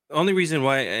 only reason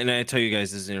why, and I tell you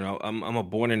guys is, I'm a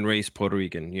born and raised Puerto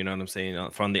Rican, you know what I'm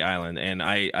saying, from the island, and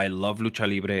I love lucha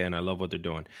libre and I love what they're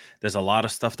doing. There's a lot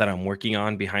of stuff that I'm working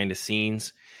on behind the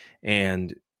scenes,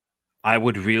 and I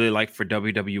would really like for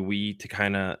WWE to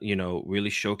kind of, really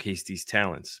showcase these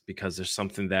talents, because there's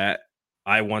something that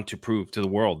I want to prove to the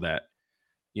world that,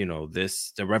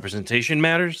 the representation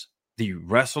matters. The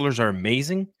wrestlers are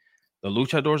amazing. The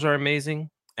luchadors are amazing.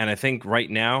 And I think right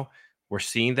now we're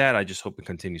seeing that. I just hope it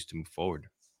continues to move forward.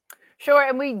 Sure.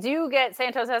 And we do get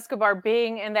Santos Escobar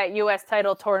being in that U.S.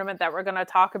 title tournament that we're going to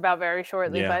talk about very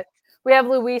shortly. Yeah. But we have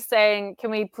Luis saying, can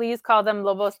we please call them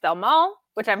Lobos del Mal?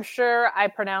 Which I'm sure I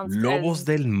pronounced Lobos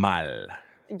del Mal.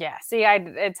 Yeah. See,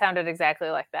 it sounded exactly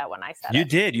like that when I said it. You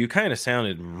did. You kind of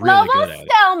sounded really good at it. Lobos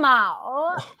del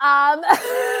Mal.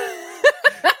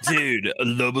 Dude,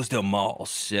 Lobos del Mal,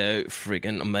 so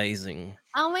freaking amazing.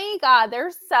 Oh my God,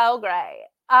 they're so great.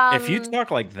 If you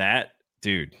talk like that,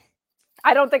 dude,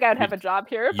 I don't think I'd have a job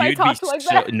here if I talked like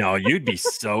that. No, you'd be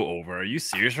so over. Are you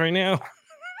serious right now?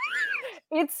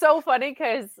 It's so funny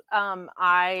because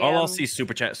I'll see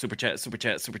super chat.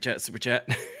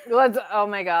 Oh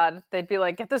my God, they'd be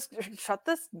like, shut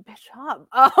this bitch up.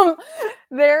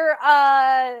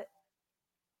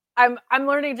 I'm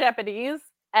learning Japanese,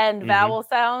 and vowel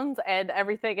sounds and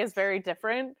everything is very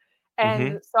different.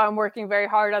 And so I'm working very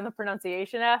hard on the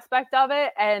pronunciation aspect of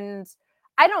it. And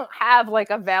I don't have like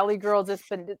a Valley Girl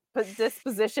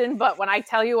disposition, but when I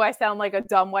tell you I sound like a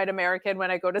dumb white American when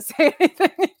I go to say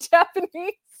anything in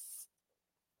Japanese.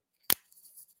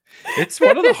 It's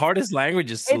one of the hardest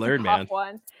languages to learn, man.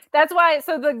 One. That's why.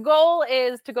 So the goal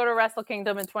is to go to Wrestle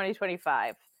Kingdom in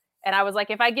 2025. And I was like,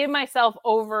 if I give myself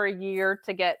over a year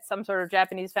to get some sort of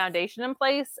Japanese foundation in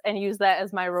place and use that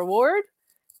as my reward,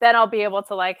 then I'll be able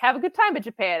to like have a good time in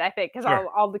Japan, I think, because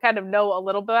I'll kind of know a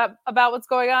little bit about what's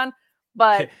going on.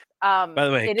 But by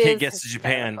the way, Kate gets to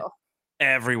Japan,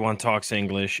 everyone talks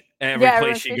English. Every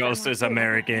place she goes to is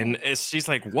American. She's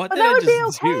like, what did I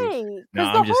just do? Okay.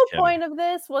 Because the whole point of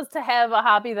this was to have a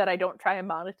hobby that I don't try and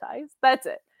monetize. That's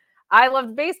it. I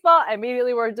loved baseball. I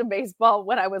immediately worked in baseball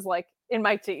when I was like in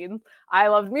my teens. I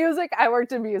loved music. I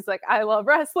worked in music. I love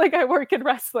wrestling. I work in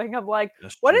wrestling. I'm like,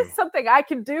 what is something I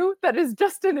can do that is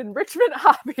just an enrichment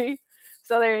hobby?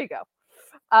 So there you go.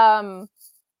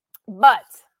 But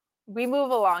we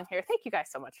move along here. Thank you guys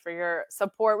so much for your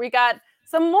support. We got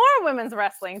some more women's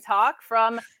wrestling talk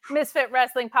from Misfit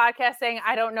Wrestling Podcast saying,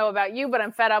 I don't know about you, but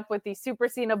I'm fed up with the Super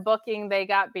Cena booking they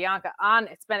got Bianca on.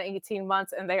 It's been 18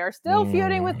 months and they are still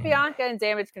feuding with Bianca and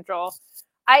Damage Control.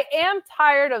 I am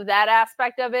tired of that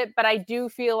aspect of it, but I do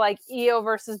feel like Io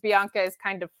versus Bianca is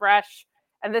kind of fresh.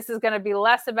 And this is going to be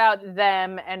less about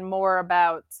them and more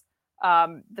about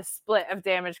the split of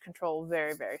Damage Control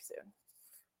very, very soon.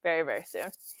 Very, very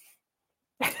soon.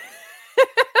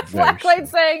 Blacklight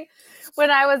saying, when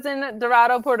I was in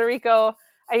Dorado, Puerto Rico,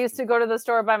 I used to go to the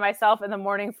store by myself in the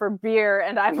morning for beer,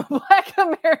 and I'm a Black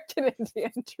American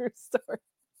Indian. True story.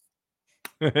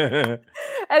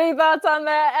 Any thoughts on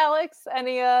that, Alex?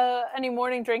 Any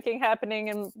morning drinking happening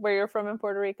in where you're from in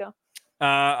Puerto Rico?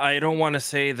 I don't want to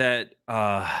say that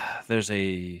there's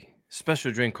a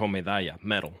special drink called medalla,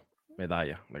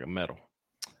 like a medal.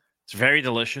 It's very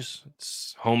delicious.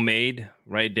 It's homemade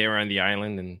right there on the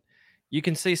island, and you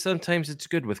can say sometimes it's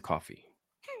good with coffee.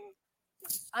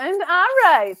 And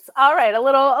all right. A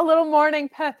little morning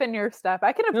pep in your stuff.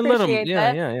 I can appreciate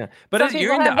that. Yeah. But some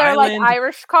you're in have the their, island, like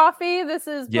Irish coffee. This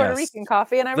is Puerto Rican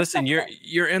coffee, and I listen.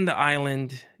 You're in the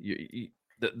island.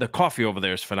 The coffee over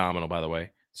there is phenomenal, by the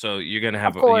way. So you're gonna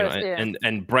have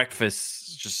and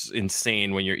breakfast just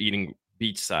insane when you're eating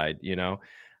beachside.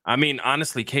 I mean,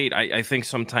 honestly, Kate, I think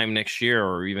sometime next year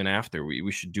or even after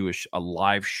we should do a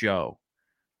live show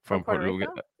from Puerto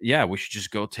Rico. Yeah, we should just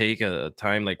go take a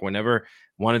time, like whenever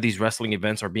one of these wrestling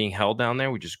events are being held down there,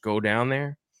 we just go down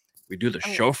there. We do the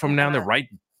show from down there, right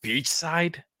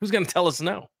beachside. Who's going to tell us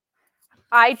no?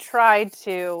 I tried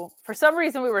to, for some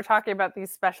reason, we were talking about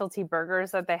these specialty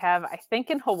burgers that they have, I think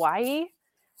in Hawaii.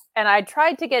 And I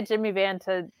tried to get Jimmy Van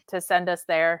to send us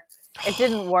there. It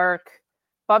didn't work.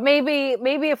 But maybe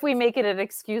if we make it an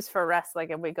excuse for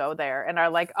wrestling and we go there and are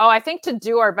like, oh, I think to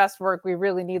do our best work, we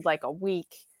really need like a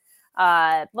week.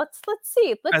 Let's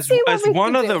see. Let's As see what as we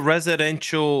one can of the do.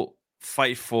 residential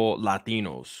Fightful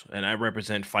Latinos, and I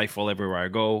represent Fightful everywhere I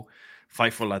go.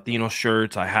 Fightful Latino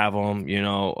shirts, I have them.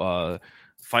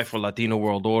 Fightful Latino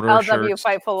World Order LW shirts.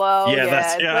 Fight Below.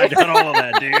 Yeah, Yeah, I got all of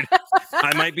that, dude.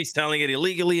 I might be selling it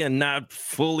illegally and not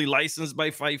fully licensed by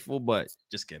Fightful, but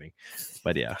just kidding.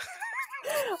 But yeah,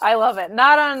 I love it.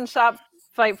 Not on Shop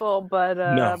Fightful, but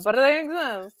no, they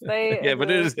exist. They yeah, but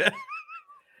it is.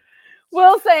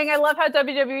 Will saying, I love how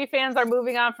WWE fans are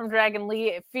moving on from Dragon Lee.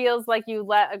 It feels like you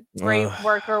let a great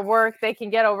worker work. They can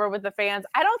get over with the fans.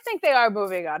 I don't think they are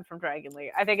moving on from Dragon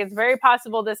Lee. I think it's very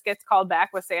possible this gets called back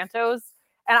with Santos.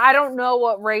 And I don't know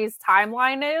what Ray's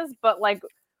timeline is, but like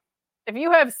if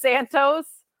you have Santos,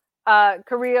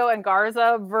 Carrillo, and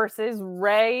Garza versus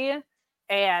Ray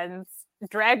and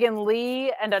Dragon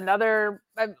Lee and another,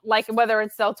 like whether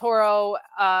it's Del Toro,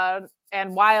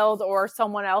 and Wild or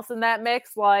someone else in that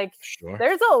mix, like Sure.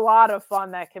 there's a lot of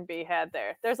fun that can be had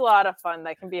there. There's a lot of fun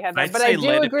that can be had there. I'd But say I do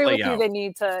let it agree play with you. out.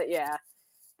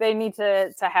 They need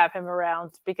to have him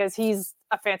around because he's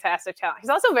a fantastic talent. He's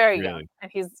also very young Really? and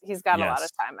he's got a lot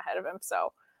Yes. of time ahead of him.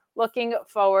 So looking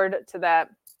forward to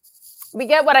that. We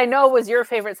get what I know was your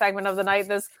favorite segment of the night,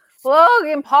 this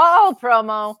Logan Paul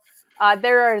promo.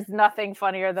 There is nothing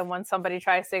funnier than when somebody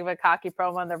tries to give a cocky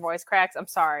promo and their voice cracks. I'm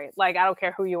sorry. Like, I don't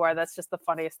care who you are. That's just the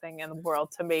funniest thing in the world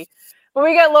to me. But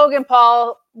we get Logan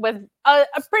Paul with a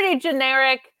pretty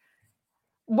generic,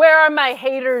 where are my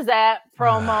haters at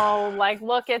promo. Like,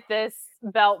 look at this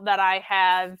belt that I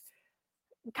have.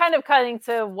 Kind of cutting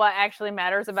to what actually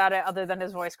matters about it other than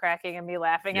his voice cracking and me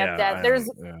laughing at that.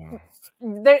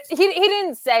 He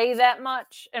didn't say that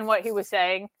much in what he was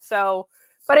saying. So...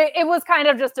 But it was kind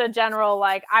of just a general,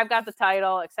 like, I've got the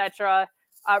title, etc.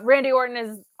 Randy Orton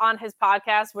is on his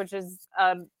podcast, which is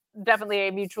definitely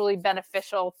a mutually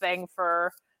beneficial thing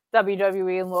for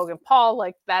WWE and Logan Paul.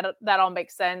 Like, that all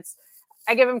makes sense.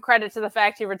 I give him credit to the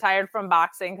fact he retired from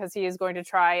boxing because he is going to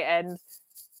try and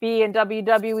be in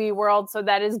WWE world. So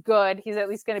that is good. He's at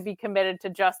least going to be committed to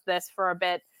just this for a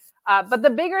bit. But the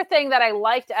bigger thing that I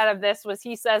liked out of this was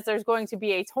he says there's going to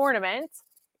be a tournament.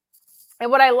 And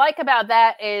what I like about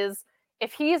that is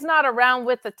if he's not around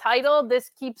with the title, this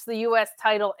keeps the U.S.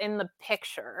 title in the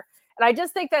picture. And I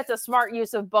just think that's a smart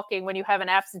use of booking when you have an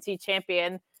absentee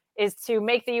champion, is to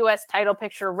make the U.S. title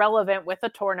picture relevant with a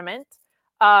tournament.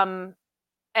 And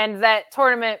that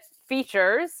tournament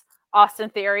features Austin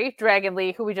Theory, Dragon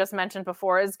Lee, who we just mentioned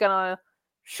before, is going to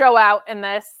show out in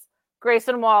this.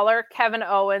 Grayson Waller, Kevin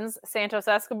Owens, Santos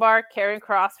Escobar, Karrion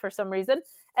Kross for some reason,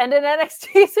 and an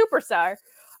NXT superstar.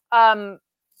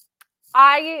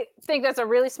 I think that's a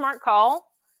really smart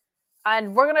call.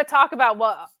 And we're going to talk about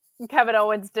what Kevin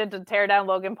Owens did to tear down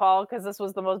Logan Paul, because this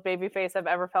was the most babyface I've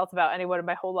ever felt about anyone in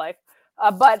my whole life.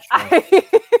 But sure.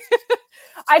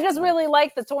 I just really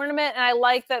like the tournament, and I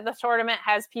like that the tournament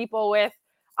has people with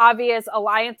obvious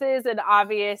alliances and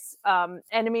obvious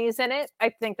enemies in it. I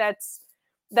think that's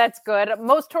good.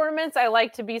 Most tournaments I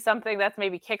like to be something that's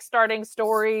maybe kickstarting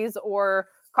stories or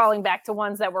calling back to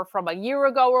ones that were from a year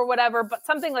ago or whatever, but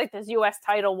something like this U.S.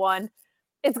 title one,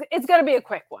 it's going to be a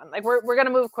quick one. Like we're going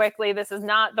to move quickly. This is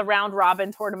not the round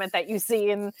robin tournament that you see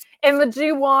in the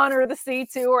G1 or the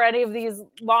C2 or any of these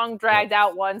long dragged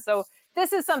out ones. So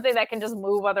this is something that can just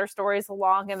move other stories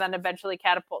along and then eventually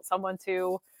catapult someone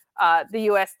to the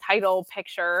U.S. title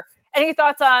picture. Any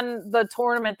thoughts on the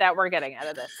tournament that we're getting out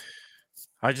of this?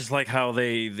 I just like how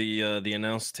the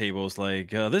announce table is like,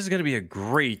 this is going to be a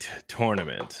great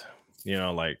tournament.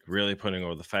 Like really putting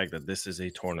over the fact that this is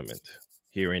a tournament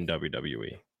here in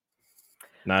WWE,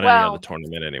 not any other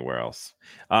tournament anywhere else.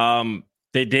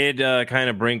 They did kind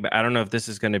of bring back, I don't know if this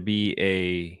is going to be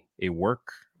a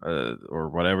work or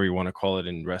whatever you want to call it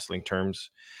in wrestling terms,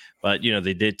 but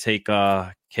they did take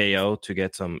KO to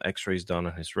get some x-rays done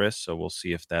on his wrist. So we'll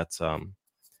see if that's going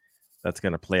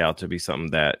to play out to be something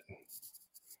that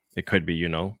it could be,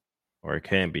 or it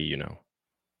can be, It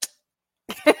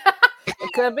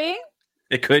could be.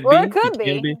 It could or be. It could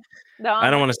be. No, I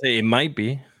don't want to say it might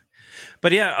be.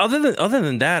 But yeah, other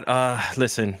than that,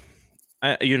 listen,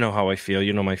 you know how I feel.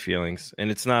 You know my feelings, and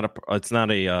it's not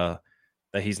that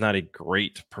he's not a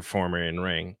great performer in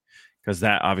ring, because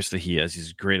that obviously he is.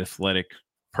 He's a great athletic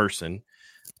person.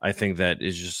 I think that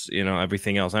is just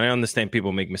everything else. And I understand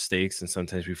people make mistakes, and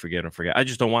sometimes we forget. I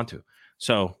just don't want to.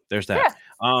 So there's that. Yeah.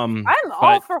 I'm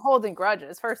all for holding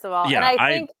grudges, first of all. Yeah, and I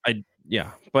think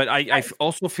I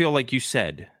also feel like you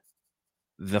said,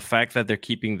 the fact that they're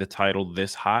keeping the title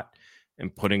this hot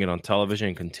and putting it on television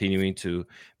and continuing to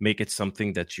make it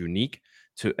something that's unique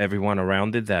to everyone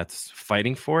around it that's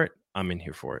fighting for it, I'm in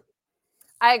here for it.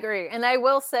 I agree. And I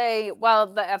will say, while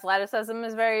the athleticism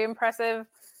is very impressive,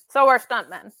 so are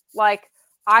stuntmen. Like,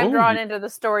 I'm drawn into the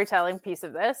storytelling piece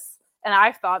of this, and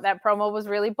I thought that promo was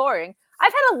really boring.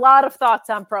 I've had a lot of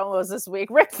thoughts on promos this week.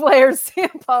 Ric Flair's,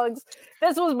 CM Punk's.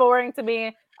 This was boring to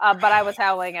me, but I was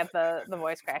howling at the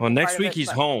voice crack. Well, next week he's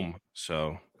home,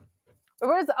 so. There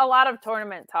was a lot of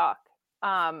tournament talk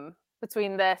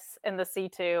between this and the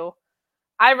C2.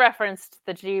 I referenced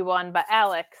the G1, but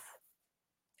Alex,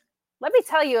 let me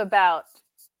tell you about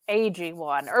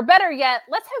AG1. Or better yet,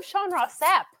 let's have Sean Ross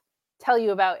Sapp tell you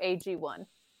about AG1.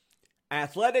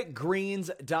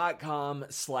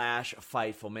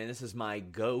 athleticgreens.com/Fightful. Man, this is my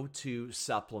go-to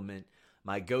supplement,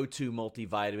 my go-to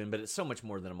multivitamin, but it's so much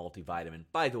more than a multivitamin.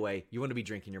 By the way, you want to be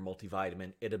drinking your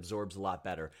multivitamin. It absorbs a lot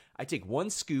better. I take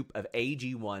 1 scoop of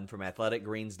AG1 from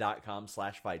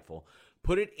athleticgreens.com/Fightful,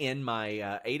 put it in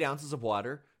my 8 ounces of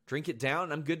water, drink it down,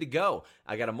 and I'm good to go.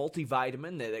 I got a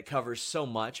multivitamin that covers so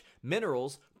much.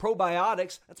 Minerals,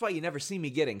 probiotics. That's why you never see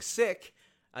me getting sick.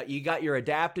 You got your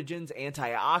adaptogens,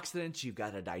 antioxidants. You've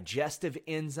got a digestive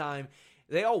enzyme.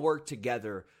 They all work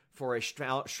together for a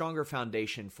stronger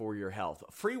foundation for your health.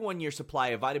 A free 1-year supply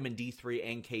of vitamin D3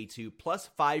 and K2 plus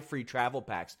 5 free travel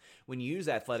packs when you use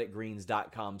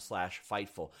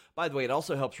athleticgreens.com/Fightful. By the way, it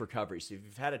also helps recovery. So if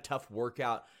you've had a tough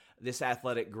workout, this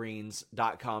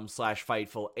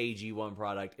athleticgreens.com/Fightful AG1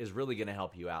 product is really going to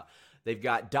help you out. They've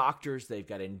got doctors, they've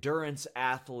got endurance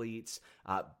athletes,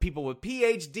 people with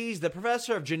PhDs, the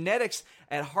professor of genetics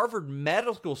at Harvard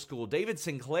Medical School, David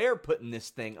Sinclair, putting this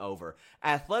thing over.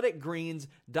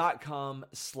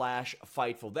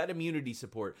 athleticgreens.com/Fightful. That immunity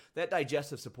support, that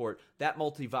digestive support, that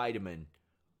multivitamin,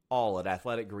 all at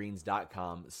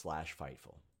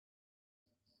athleticgreens.com/Fightful.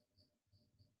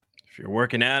 If you're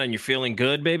working out and you're feeling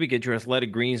good, baby, get your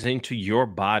Athletic Greens into your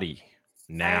body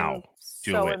now. I'm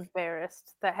so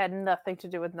embarrassed. That had nothing to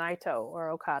do with Naito or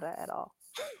Okada at all.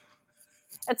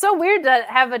 It's so weird to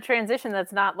have a transition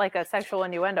that's not like a sexual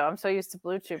innuendo. I'm so used to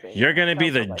blue tubing. You're going to be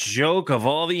the joke of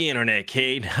all the internet,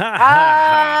 Kate. If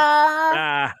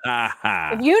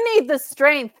you need the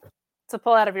strength to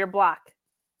pull out of your block,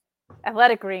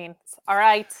 Athletic Greens. All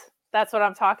right. That's what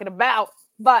I'm talking about.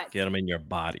 But get them in your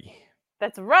body.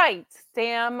 That's right.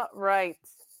 Damn right.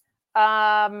 We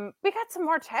got some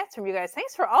more chats from you guys.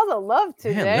 Thanks for all the love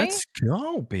today. Man, let's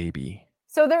go, baby.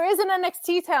 So there is an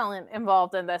NXT talent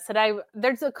involved in this, and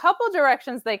there's a couple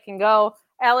directions they can go.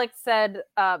 Alex said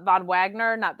Von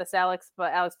Wagner, not this Alex,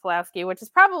 but Alex Pulowski, which is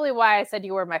probably why I said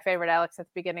you were my favorite Alex at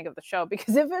the beginning of the show,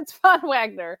 because if it's Von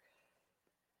Wagner,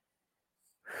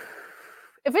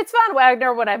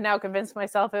 what I've now convinced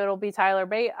myself it'll be Tyler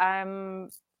Bate,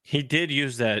 He did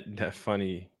use that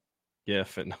funny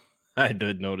gif, and I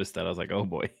did notice that. I was like, oh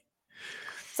boy.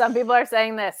 Some people are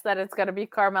saying that it's going to be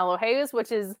Carmelo Hayes,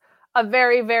 which is a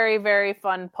very, very, very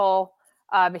fun pull.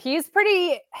 He's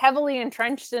pretty heavily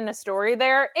entrenched in a story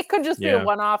there. It could just be a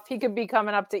one-off. He could be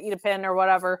coming up to eat a pin or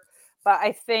whatever. But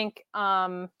I think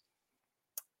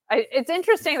it's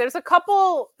interesting. There's a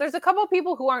couple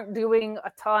people who aren't doing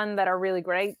a ton that are really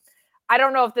great. I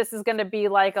don't know if this is going to be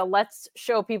like a let's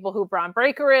show people who Braun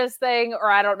Breaker is thing, or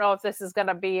I don't know if this is going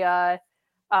to be an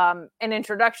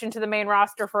introduction to the main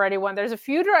roster for anyone. There's a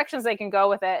few directions they can go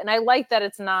with it, and I like that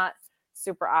it's not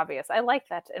super obvious. I like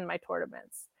that in my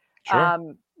tournaments.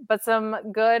 Sure. But some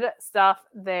good stuff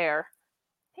there.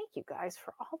 Thank you guys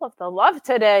for all of the love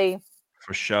today.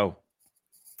 For sure.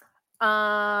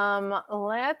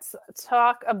 Let's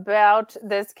talk about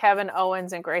this Kevin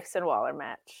Owens and Grayson Waller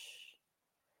match.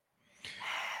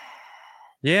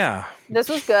 Yeah. This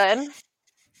was good.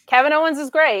 Kevin Owens is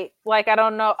great. Like, I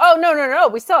don't know. Oh, no.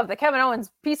 We still have the Kevin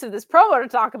Owens piece of this promo to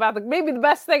talk about. Maybe the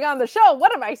best thing on the show.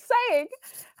 What am I saying?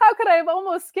 How could I have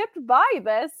almost skipped by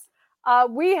this?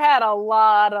 We had a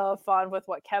lot of fun with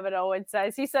what Kevin Owens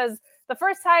says. He says the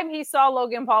first time he saw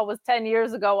Logan Paul was 10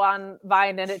 years ago on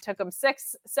Vine, and it took him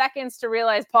 6 seconds to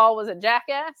realize Paul was a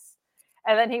jackass.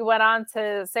 And then he went on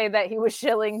to say that he was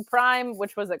shilling Prime,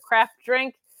 which was a craft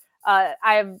drink.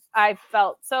 I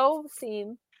felt so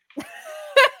seen.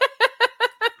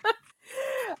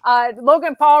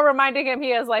 Logan Paul reminding him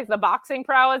he has like the boxing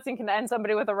prowess and can end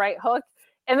somebody with a right hook.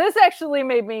 And this actually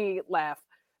made me laugh.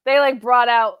 They like brought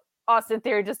out Austin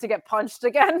Theory just to get punched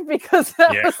again because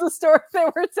that was the story they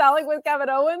were telling with Kevin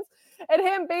Owens, and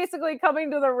him basically coming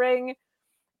to the ring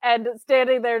and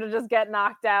standing there to just get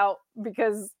knocked out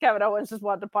because Kevin Owens just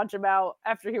wanted to punch him out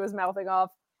after he was mouthing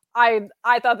off. I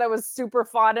thought that was super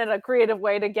fun and a creative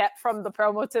way to get from the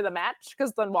promo to the match,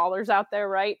 because then Waller's out there,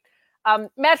 right?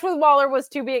 Match with Waller was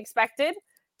to be expected.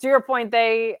 To your point,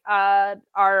 they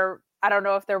are, I don't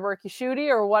know if they're worky shooty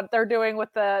or what they're doing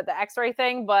with the X-ray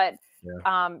thing, but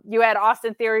You had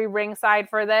Austin Theory ringside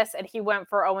for this, and he went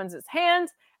for Owens' hand,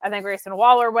 and then Grayson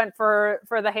Waller went for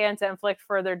the hand to inflict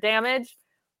further damage.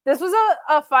 This was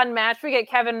a fun match. We get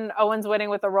Kevin Owens winning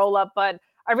with a roll-up, but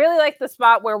I really like the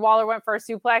spot where Waller went for a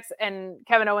suplex and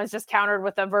Kevin Owens just countered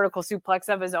with a vertical suplex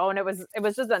of his own. It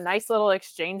was just a nice little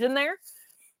exchange in there.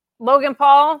 Logan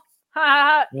Paul,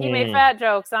 he made fat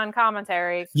jokes on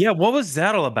commentary. Yeah, what was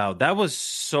that all about? That was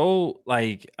so,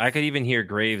 like, I could even hear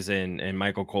Graves and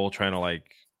Michael Cole trying to, like,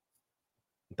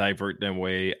 divert them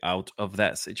way out of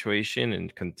that situation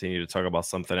and continue to talk about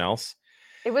something else.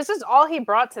 It was just all he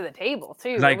brought to the table,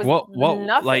 too. Like, it was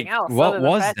nothing like, else. what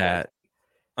was that?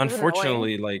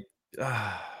 Unfortunately, like,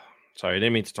 sorry, I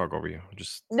didn't mean to talk over you.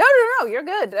 Just no, you're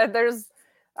good.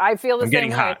 I feel the same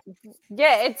way. Hot.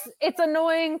 Yeah, it's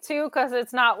annoying too because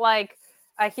it's not like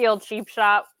a heel cheap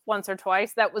shot once or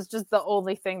twice. That was just the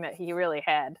only thing that he really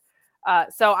had.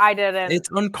 So I didn't. It's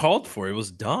uncalled for. It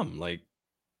was dumb. Like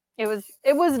it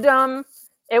was dumb.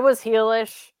 It was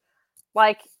heelish.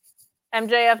 Like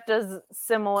MJF does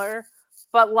similar,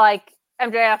 but like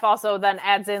MJF also then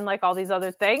adds in like all these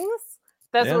other things.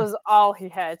 This was all he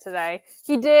had today.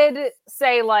 He did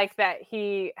say like that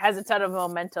he has a ton of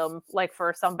momentum, like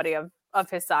for somebody of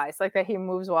his size, like that he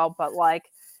moves well, but like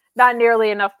not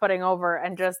nearly enough putting over,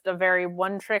 and just a very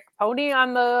one-trick pony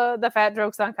on the fat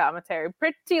jokes on commentary.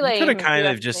 Pretty lame. You could have kind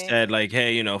of just said like,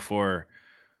 hey, you know, for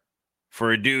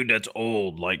a dude that's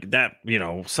old like that, you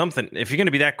know, something. If you're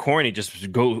gonna be that corny, just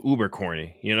go uber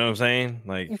corny. You know what I'm saying?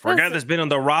 Like for a guy that's been on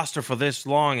the roster for this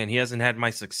long and he hasn't had my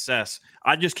success,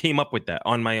 I just came up with that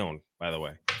on my own. By the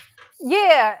way,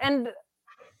 yeah,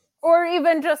 or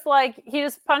even just like he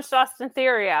just punched Austin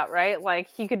Theory out, right? Like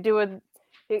he could do it.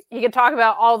 He could talk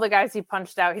about all the guys he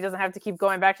punched out. He doesn't have to keep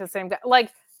going back to the same guy.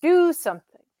 Like do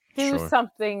something,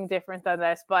 something different than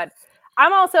this. But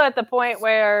I'm also at the point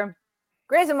where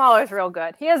Grayson Waller is real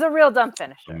good. He has a real dumb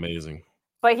finisher. Amazing.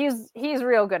 But he's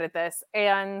real good at this.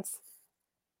 And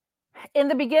in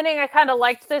the beginning, I kind of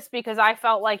liked this because I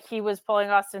felt like he was pulling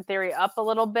Austin Theory up a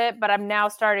little bit, but I'm now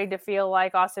starting to feel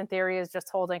like Austin Theory is just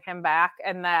holding him back,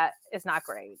 and that is not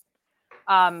great.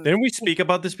 Didn't we speak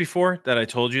about this before? That I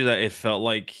told you that it felt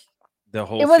like the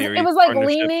whole it was like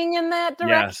leaning in that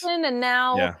direction, and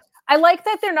now I like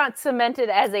that they're not cemented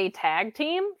as a tag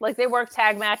team. Like they work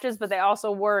tag matches, but they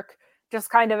also work just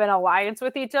kind of an alliance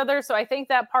with each other. So I think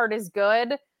that part is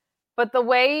good. But the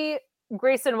way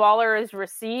Grayson Waller is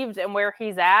received and where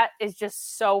he's at is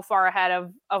just so far ahead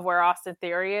of where Austin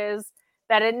Theory is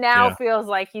that it now feels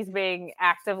like he's being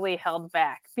actively held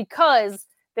back because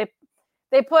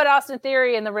they put Austin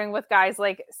Theory in the ring with guys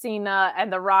like Cena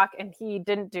and The Rock, and he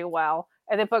didn't do well.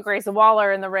 And they put Grayson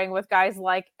Waller in the ring with guys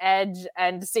like Edge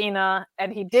and Cena,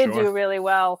 and he did do really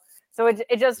well. So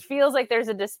it just feels like there's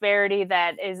a disparity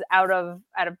that is out of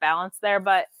balance there.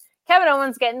 But Kevin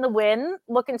Owens getting the win,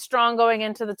 looking strong going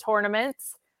into the tournament.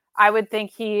 I would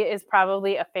think he is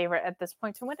probably a favorite at this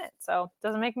point to win it. So it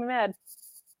doesn't make me mad.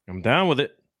 I'm down with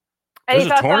it. There's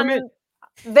a tournament?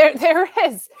 There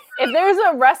is. If there's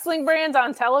a wrestling brand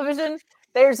on television,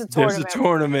 there's a tournament. There's a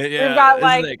tournament, yeah.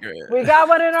 We got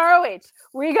one in ROH.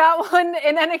 We got one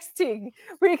in NXT.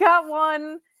 We got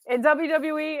one in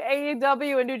WWE,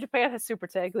 AEW, and New Japan has Super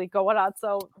Tag League going on.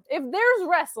 So if there's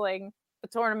wrestling, the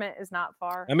tournament is not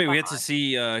far. I mean, we get to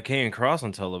see Karrion Kross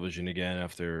on television again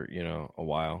after, you know, a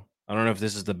while. I don't know if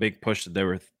this is the big push that they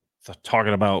were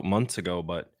talking about months ago,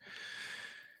 but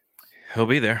he'll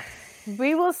be there.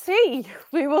 We will see.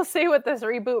 We will see what this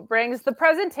reboot brings. The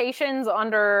presentations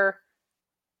under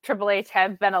Triple H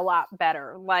have been a lot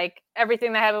better. Like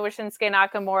everything that happened with Shinsuke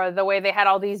Nakamura, the way they had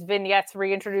all these vignettes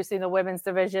reintroducing the women's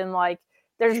division, like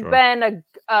there's been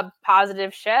a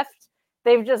positive shift.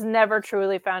 They've just never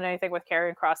truly found anything with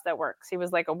Karrion Kross that works. He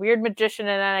was like a weird magician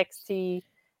in NXT,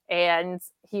 and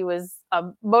he was a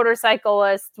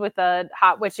motorcyclist with a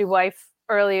hot witchy wife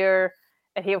earlier,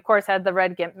 and he of course had the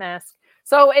red gimp mask.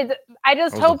 So I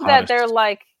just hope that they're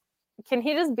like, can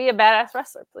he just be a badass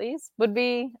wrestler, please? Would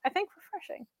be, I think,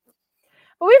 refreshing.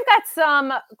 But we've got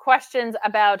some questions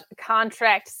about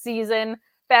contract season.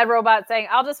 Bad Robot saying,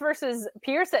 Aldis versus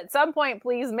Pierce at some point,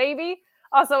 please, maybe.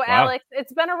 Also, Alex,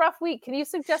 it's been a rough week. Can you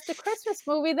suggest a Christmas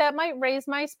movie that might raise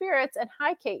my spirits? And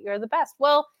hi, Kate, you're the best.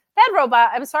 Well, Bad Robot,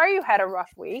 I'm sorry you had a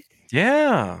rough week.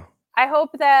 Yeah. I hope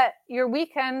that your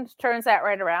weekend turns that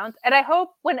right around. And I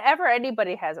hope whenever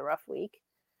anybody has a rough week,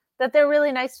 that they're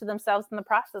really nice to themselves in the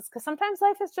process. Because sometimes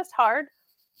life is just hard,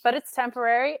 but it's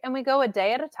temporary. And we go a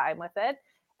day at a time with it.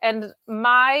 And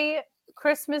my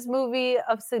Christmas movie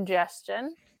of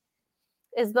suggestion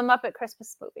is the Muppet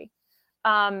Christmas movie.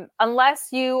 Unless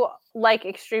you like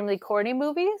extremely corny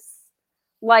movies,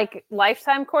 like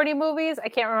Lifetime corny movies. I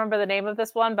can't remember the name of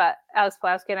this one, but Alex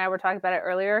Pulaski and I were talking about it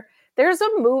earlier. There's a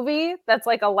movie that's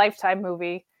like a Lifetime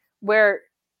movie where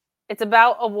it's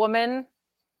about a woman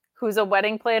who's a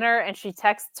wedding planner and she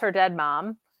texts her dead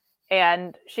mom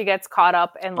and she gets caught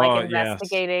up in like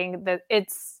investigating that.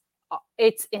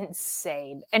 It's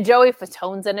insane. And Joey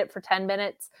Fatone's in it for 10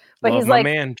 minutes, but Love he's my like,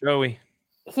 man, Joey.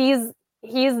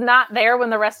 He's not there when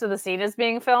the rest of the scene is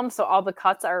being filmed, so all the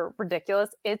cuts are ridiculous.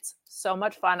 It's so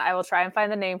much fun. I will try and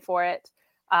find the name for it.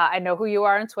 I know who you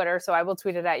are on Twitter, so I will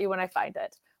tweet it at you when I find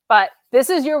it. But this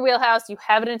is your wheelhouse. You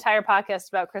have an entire podcast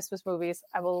about Christmas movies.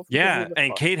 I will. Yeah,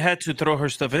 and Kate had to throw her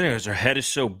stuff in there because her head is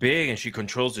so big and she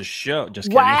controls the show. Just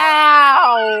kidding.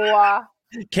 Wow.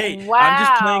 Kate, I'm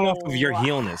just playing off of your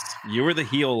heelness. You were the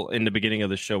heel in the beginning of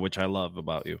the show, which I love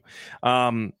about you.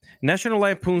 National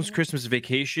Lampoon's Christmas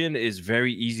Vacation is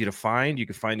very easy to find. You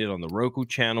can find it on the Roku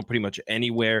channel, pretty much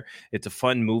anywhere. It's a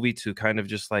fun movie to kind of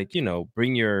just like,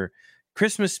 bring your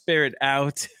Christmas spirit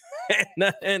out.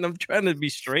 And I'm trying to be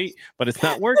straight, but it's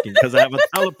not working because I have a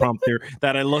teleprompter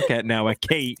that I look at now at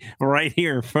Kate right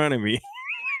here in front of me.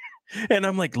 And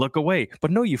I'm like, look away.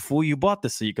 But no, you fool, you bought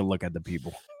this so you can look at the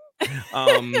people.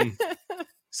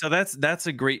 So that's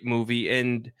a great movie.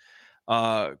 And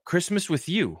Christmas with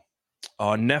You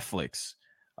on Netflix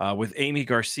with Amy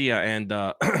Garcia and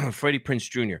Freddie Prinze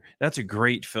Jr. That's a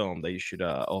great film that you should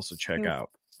also check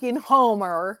out. In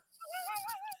Homer.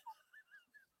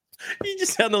 You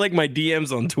just sounded like my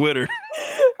DMs on Twitter.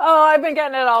 Oh, I've been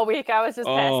getting it all week. I was just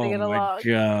passing it along. Oh my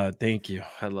God, thank you.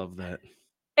 I love that.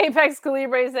 Apex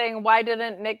Calibre saying, why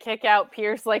didn't Nick kick out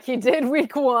Pierce like he did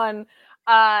week 1?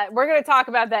 We're going to talk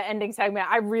about that ending segment.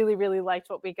 I really, really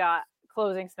liked what we got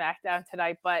closing SmackDown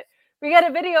tonight, but we got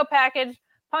a video package.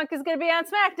 Punk is going to be on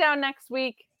SmackDown next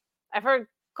week. I've heard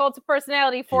Cult of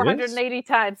Personality 480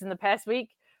 times in the past week.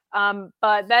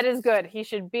 But that is good. He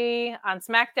should be on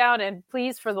SmackDown, and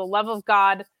please, for the love of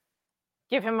God,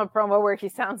 give him a promo where he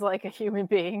sounds like a human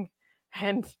being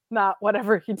and not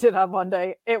whatever he did on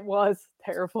Monday. It was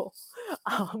terrible.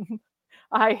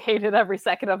 I hated every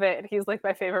second of it. He's like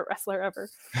my favorite wrestler ever.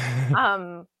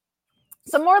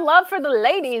 Some more love for the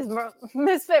ladies.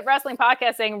 Misfit Wrestling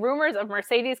Podcast saying rumors of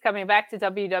Mercedes coming back to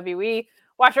WWE.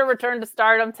 Watch her return to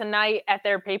Stardom tonight at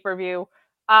their pay-per-view.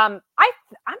 I'm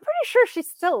pretty sure she's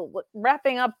still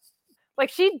wrapping up. Like,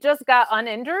 she just got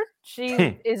uninjured.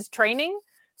 She is training.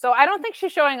 So I don't think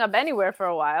she's showing up anywhere for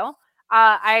a while.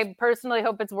 I personally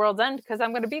hope it's World's End because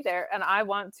I'm going to be there and I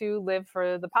want to live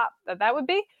for the pop that would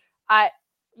be.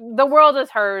 The world is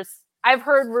hers. I've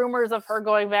heard rumors of her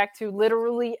going back to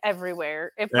literally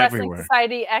everywhere. If Wrestling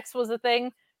Society X was a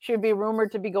thing, she would be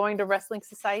rumored to be going to Wrestling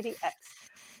Society X.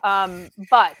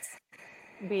 But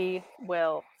we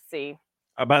will see.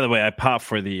 By the way, I popped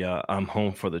for the I'm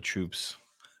home for the troops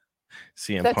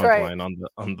CM Punk line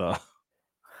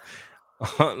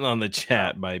on the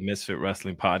chat by Misfit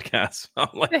Wrestling Podcast. Oh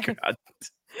my God.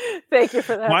 Thank you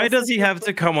for that. Why does he have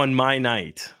to come on my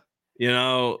night?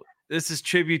 This is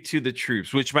tribute to the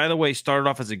troops, which, by the way, started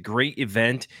off as a great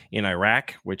event in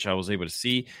Iraq, which I was able to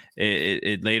see.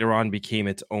 It later on became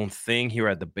its own thing here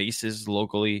at the bases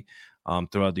locally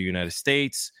throughout the United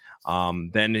States.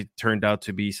 Then it turned out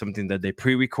to be something that they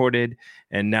pre-recorded,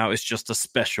 and now it's just a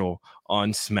special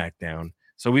on SmackDown.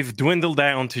 So we've dwindled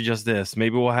down to just this.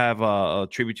 Maybe we'll have a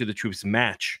tribute to the troops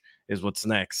match is what's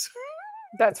next.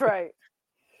 That's right.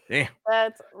 Yeah.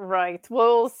 That's right.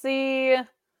 We'll see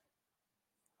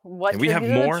what we have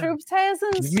more? The troops has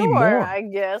in store, I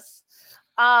guess.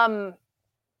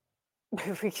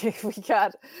 We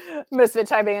got Misfit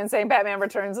chiming in saying Batman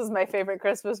Returns is my favorite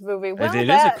Christmas movie. Well, it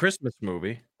is a Christmas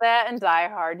movie. That and Die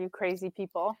Hard, you crazy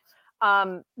people.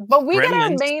 But we get our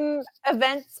main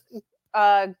event,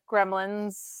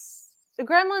 Gremlins. The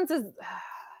Gremlins is...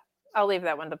 I'll leave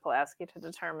that one to Pulaski to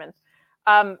determine.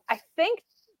 I think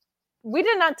we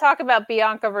did not talk about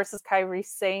Bianca versus Kairi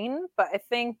Sane, but I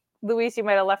think, Luis, you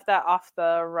might have left that off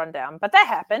the rundown. But that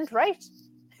happened, right?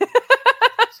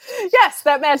 Yes,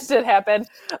 that match did happen.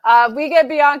 We get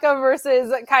Bianca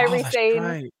versus Kairi Sane.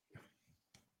 Right.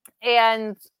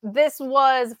 And this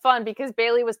was fun because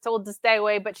Bayley was told to stay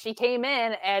away, but she came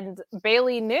in and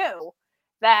Bayley knew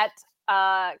that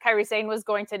Kairi Sane was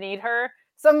going to need her.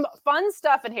 Some fun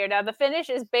stuff in here. Now, the finish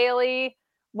is Bayley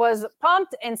was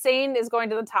pumped and Sane is going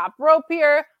to the top rope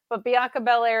here, but Bianca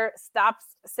Belair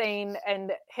stops Sane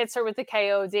and hits her with the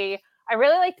KOD. I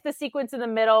really liked the sequence in the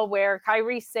middle where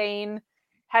Kairi Sane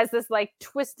has this like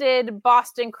twisted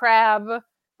Boston crab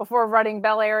before running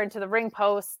Belair into the ring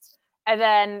post. And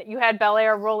then you had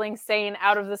Belair rolling Sane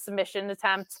out of the submission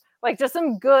attempt. Like just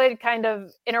some good kind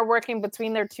of inner working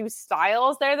between their two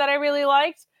styles there that I really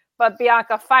liked. but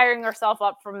Bianca firing herself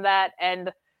up from that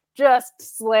and just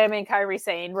slamming Kairi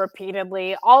Sane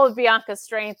repeatedly, all of Bianca's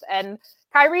strength. And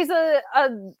Kairi's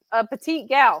a petite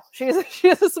gal. She's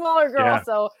a smaller girl,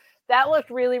 so that looked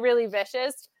really, really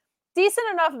vicious. Decent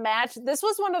enough match. This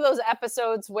was one of those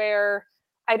episodes where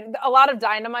a lot of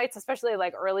Dynamites, especially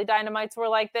like early Dynamites, were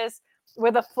like this,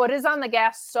 where the foot is on the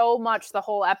gas so much the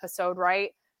whole episode, right?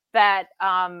 That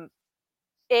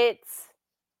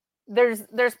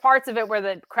there's parts of it where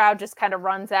the crowd just kind of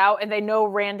runs out and they know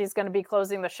Randy's going to be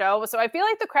closing the show. So I feel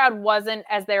like the crowd wasn't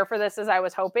as there for this as I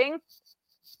was hoping,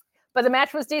 but the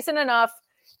match was decent enough.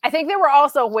 I think they were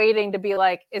also waiting to be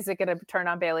like, is it going to turn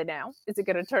on Bayley now? Is it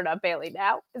going to turn on Bayley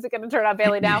now? Is it going to turn on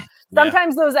Bayley now?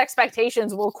 Sometimes those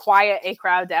expectations will quiet a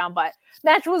crowd down, but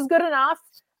match was good enough.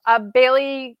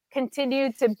 Bayley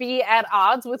continued to be at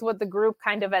odds with what the group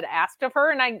kind of had asked of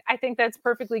her, and I think that's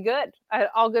perfectly good.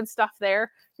 All good stuff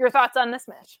there. Your thoughts on this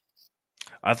match?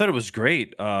 I thought it was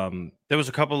great. There was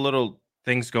a couple little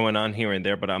things going on here and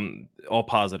there, but I'm all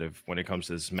positive when it comes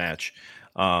to this match.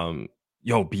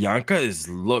 Bianca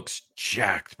looks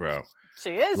jacked, bro.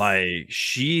 She is. Like,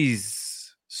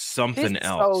 she's something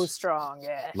else. So strong,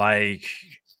 yeah. Like,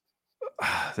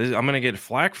 I'm going to get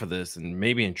flack for this and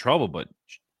maybe in trouble, but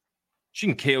she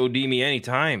can KOD me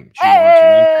anytime she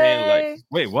wants. Like,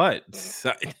 wait, what?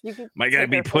 Am I going to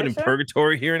be put in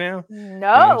purgatory here now?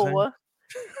 No.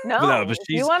 No, but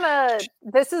you want to.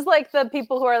 This is like the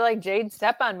people who are like, Jade,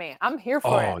 step on me. I'm here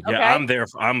for it. Oh, yeah, okay? I'm there.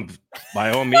 I'm by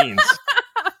all means.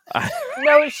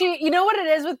 No, you know what it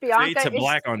is with Bianca? Fade to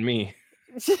black on me.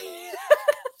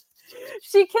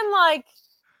 She can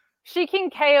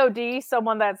KOD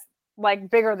someone that's like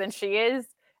bigger than she is.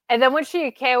 And then when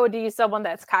she KOD someone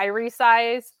that's Kairi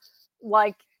size,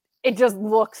 like it just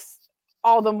looks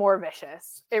all the more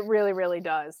vicious. It really, really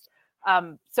does.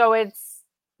 So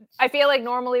I feel like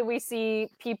normally we see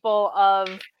people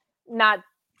of not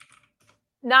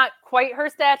quite her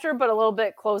stature, but a little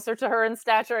bit closer to her in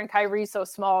stature. And Kairi's so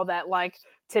small that like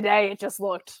today it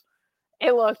looked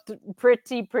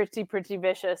pretty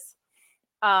vicious.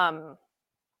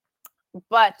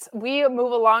 But we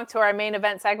move along to our main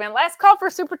event segment. Last call for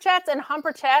super chats and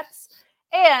humper chats.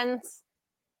 And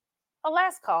a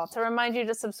last call to remind you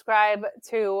to subscribe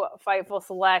to Fightful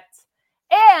Select.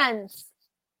 And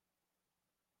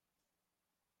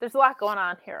there's a lot going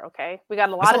on here, okay? We got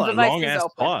a lot of devices long-ass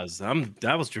open. Pause.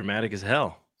 That was dramatic as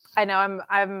hell. I know.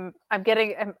 I'm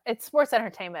getting. It's sports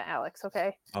entertainment, Alex.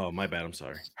 Okay. Oh, my bad. I'm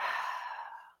sorry.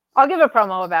 I'll give a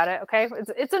promo about it. Okay.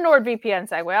 It's a NordVPN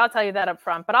segue. I'll tell you that up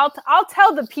front. But I'll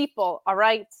tell the people. All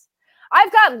right. I've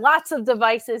got lots of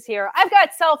devices here. I've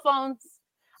got cell phones.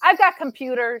 I've got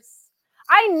computers.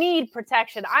 I need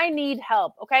protection. I need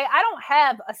help. Okay. I don't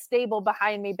have a stable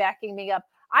behind me backing me up.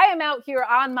 I am out here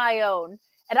on my own,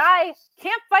 and I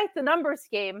can't fight the numbers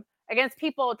game against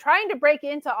people trying to break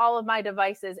into all of my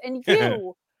devices. And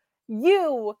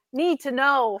you need to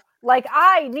know, like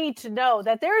I need to know,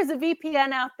 that there is a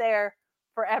VPN out there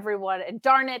for everyone. And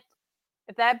darn it,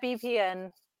 if that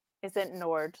VPN isn't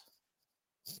Nord,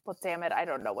 well, damn it, I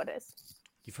don't know what is.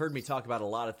 You've heard me talk about a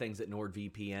lot of things that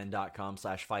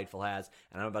NordVPN.com/Fightful has,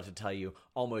 and I'm about to tell you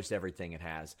almost everything it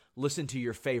has. Listen to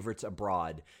your favorites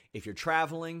abroad. If you're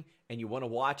traveling and you want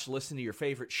to listen to your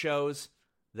favorite shows,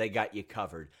 they got you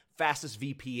covered. Fastest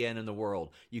VPN in the world.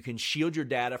 You can shield your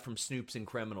data from snoops and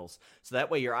criminals. So that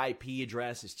way your IP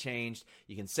address is changed.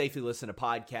 You can safely listen to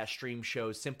podcasts, stream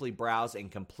shows, simply browse, in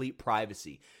complete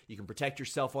privacy. You can protect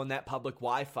yourself on that public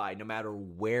Wi-Fi no matter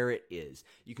where it is.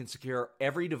 You can secure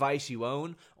every device you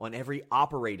own on every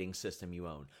operating system you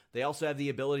own. They also have the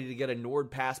ability to get a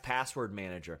NordPass password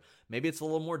manager. Maybe it's a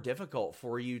little more difficult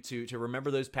for you to remember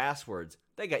those passwords.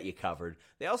 They got you covered.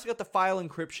 They also got the file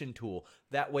encryption tool.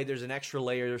 That way there's an extra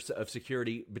layer of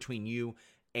security between you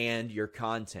and your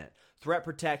content. Threat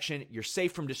protection, you're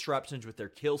safe from disruptions with their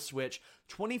kill switch,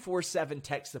 24/7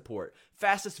 tech support,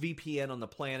 fastest VPN on the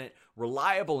planet,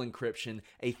 reliable encryption,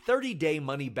 a 30-day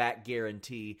money-back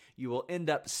guarantee. You will end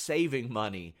up saving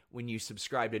money when you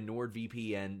subscribe to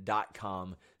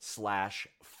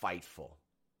NordVPN.com/Fightful.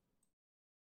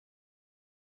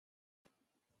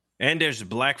 And there's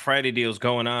Black Friday deals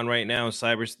going on right now in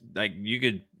cyber. Like, you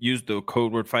could use the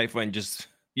code word Fightful and just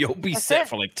you'll be set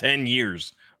for like 10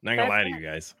 years. I'm not gonna lie to you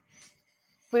guys.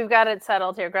 We've got it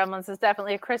settled here. Gremlins is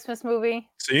definitely a Christmas movie.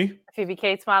 See? Phoebe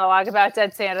Cates' monologue about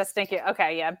dead Santa stinking.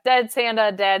 Okay, yeah, dead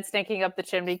Santa, dad stinking up the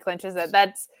chimney clinches it.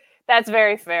 That's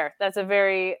very fair. That's a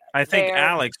very. I think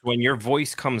Alex, when your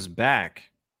voice comes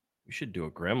back, we should do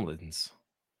a Gremlins.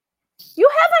 You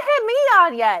haven't had me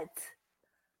on yet.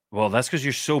 Well, that's because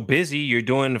you're so busy. You're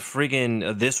doing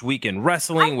friggin' This Week in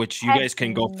Wrestling, which you have guys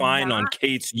can go find on not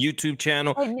Kate's YouTube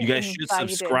channel. been You guys should invited.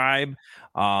 subscribe.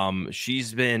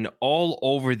 She's been all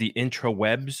over the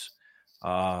intrawebs.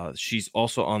 She's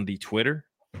also on the Twitter.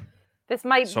 This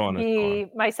might So on and so be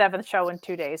my 7th show in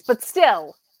 2 days, but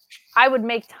still, I would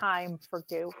make time for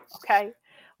you, okay?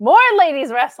 More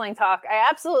ladies wrestling talk. I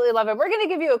absolutely love it. We're going to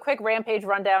give you a quick Rampage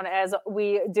rundown as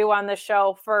we do on the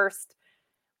show first.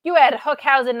 You had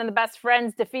Hookhausen and the Best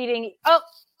Friends defeating... Oh,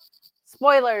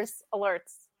 spoilers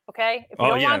alerts, okay? If you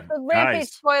don't want the Rampage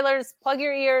spoilers, plug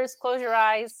your ears, close your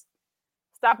eyes,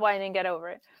 stop whining, get over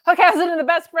it. Hookhausen and the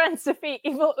Best Friends defeat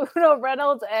Evil Uno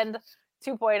Reynolds and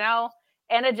 2.0.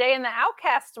 Anna Jay and the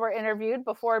Outcasts were interviewed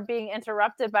before being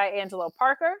interrupted by Angelo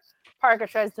Parker. Parker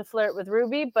tries to flirt with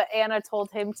Ruby, but Anna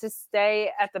told him to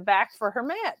stay at the back for her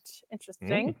match.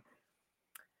 Interesting.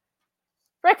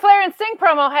 Ric Flair and Sting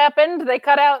promo happened. They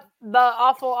cut out the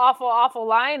awful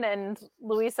line, and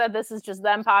Louise said this is just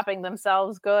them popping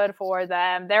themselves. Good for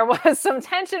them. There was some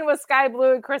tension with Sky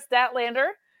Blue and Chris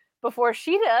Statlander before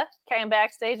Sheeta came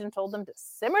backstage and told them to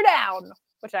simmer down,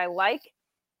 which I like.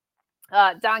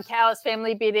 Don Callis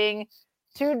family beating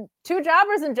two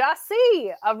jobbers and Josh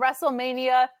C. of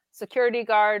WrestleMania, security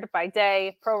guard by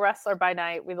day, pro wrestler by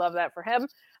night. We love that for him.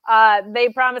 They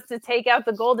promised to take out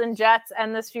the Golden Jets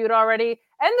and this feud already.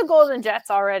 And the Golden Jets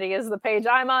already is the page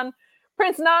I'm on.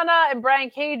 Prince Nana and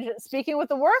Brian Cage speaking with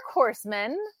the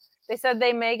Workhorsemen. They said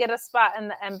they may get a spot in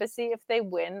the embassy if they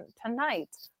win tonight.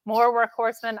 More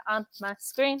Workhorsemen on my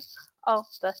screen all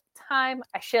the time.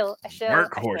 I shill.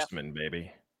 Workhorsemen,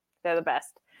 baby. They're the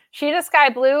best. Sheeta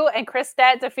Sky Blue and Chris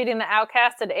Stat defeating the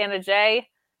Outcast and Anna Jay.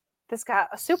 This got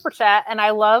a super chat, and I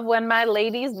love when my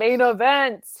ladies main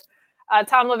events.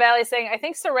 Tom LaValle saying, I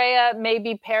think Saraya may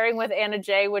be pairing with Anna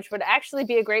Jay, which would actually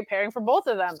be a great pairing for both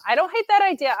of them. I don't hate that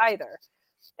idea either.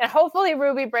 And hopefully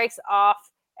Ruby breaks off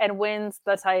and wins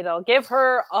the title. Give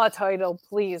her a title,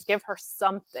 please. Give her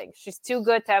something. She's too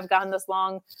good to have gone this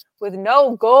long with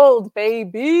no gold,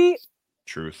 baby.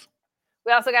 Truth.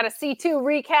 We also got a C2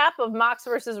 recap of Mox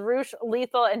versus Roosh,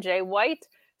 Lethal, and Jay White.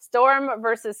 Storm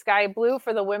versus Sky Blue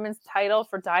for the women's title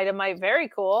for Dynamite. Very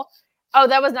cool. Oh,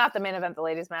 that was not the main event, the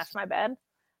ladies match. My bad.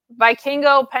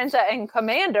 Vikingo, Penta, and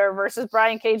Commander versus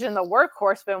Brian Cage and the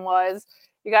Workhorsemen was.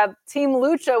 You got Team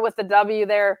Lucha with the W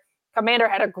there. Commander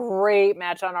had a great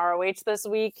match on ROH this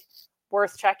week.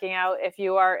 Worth checking out if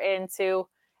you are into,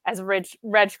 as Reg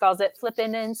calls it,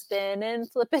 flipping and spinning,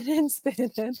 flipping and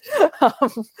spinning.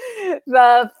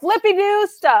 The flippy-do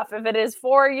stuff. If it is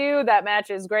for you, that match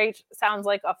is great. Sounds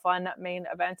like a fun main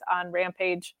event on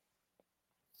Rampage.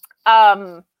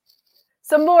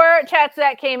 Some more chats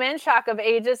that came in. Shock of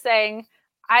Ages saying,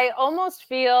 I'm almost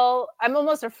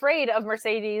afraid of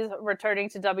Mercedes returning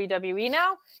to WWE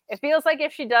now. It feels like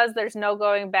if she does, there's no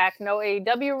going back. No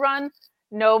AEW run,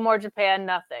 no more Japan,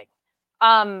 nothing.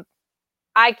 I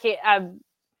can't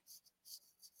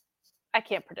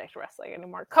predict wrestling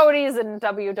anymore. Cody's in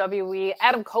WWE.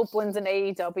 Adam Copeland's in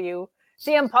AEW.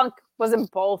 CM Punk was in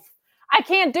both. I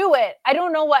can't do it. I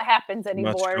don't know what happens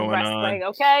anymore in wrestling,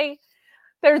 okay?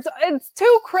 It's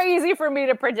too crazy for me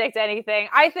to predict anything.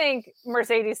 I think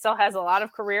Mercedes still has a lot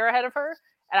of career ahead of her,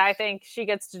 and I think she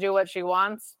gets to do what she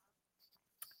wants.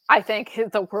 I think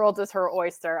the world is her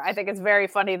oyster. I think it's very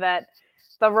funny that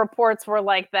the reports were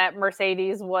like that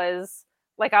Mercedes was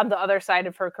like on the other side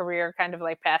of her career, kind of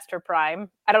like past her prime.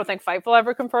 I don't think Fightful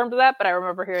ever confirmed that, but I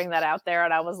remember hearing that out there,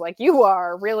 and I was like, you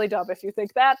are really dumb if you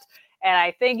think that. And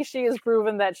I think she has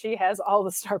proven that she has all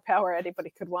the star power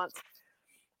anybody could want.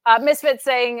 Misfit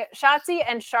saying, Shotzi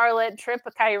and Charlotte trip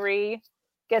Kyrie,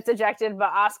 gets ejected,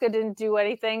 but Asuka didn't do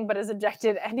anything, but is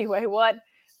ejected anyway. What?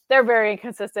 They're very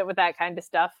inconsistent with that kind of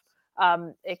stuff.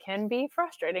 It can be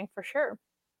frustrating for sure.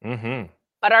 Mm-hmm.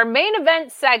 But our main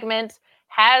event segment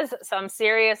has some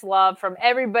serious love from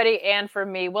everybody and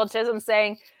from me. Will Chisholm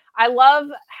saying, I love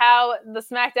how the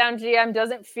SmackDown GM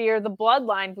doesn't fear the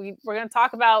bloodline. We're going to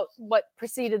talk about what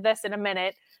preceded this in a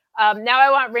minute. Now I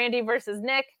want Randy versus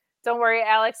Nick. Don't worry,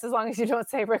 Alex, as long as you don't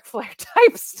say Ric Flair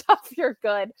type stuff, you're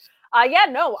good.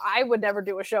 I would never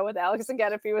do a show with Alex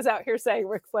again if he was out here saying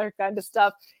Ric Flair kind of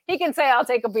stuff. He can say, I'll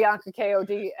take a Bianca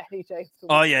KOD any day.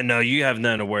 Oh, yeah, no, you have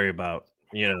nothing to worry about.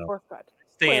 You know, we're good.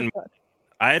 Staying.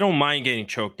 I don't mind getting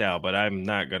choked out, but I'm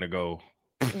not going to go.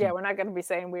 Yeah, we're not going to be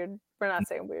saying weird. We're not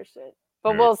saying weird shit.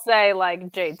 But we'll say,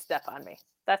 like, Jade, step on me.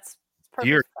 That's perfect.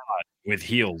 Dear God, with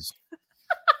heels.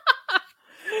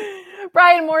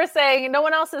 Brian Moore saying, no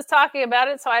one else is talking about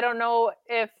it, so I don't know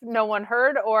if no one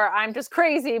heard or I'm just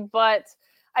crazy, but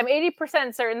I'm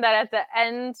 80% certain that at the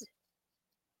end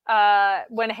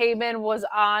when Heyman was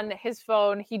on his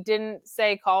phone, he didn't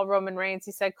say call Roman Reigns.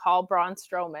 He said call Braun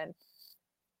Strowman.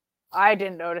 I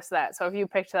didn't notice that. So if you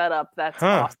picked that up, that's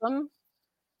awesome.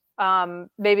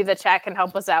 Maybe the chat can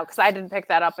help us out because I didn't pick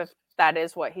that up if that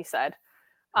is what he said.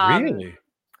 Really?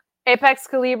 Apex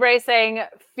Calibre saying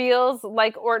feels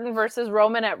like Orton versus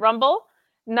Roman at Rumble.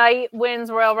 Knight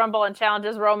wins Royal Rumble and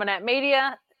challenges Roman at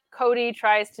Mania. Cody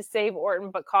tries to save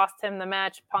Orton but costs him the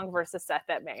match. Punk versus Seth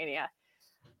at Mania.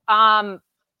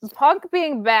 Punk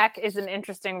being back is an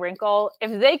interesting wrinkle.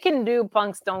 If they can do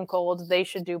Punk Stone Cold, they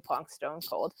should do Punk Stone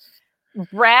Cold.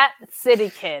 Brat City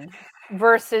Kid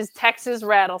versus Texas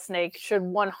Rattlesnake should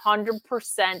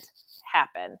 100%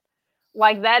 happen.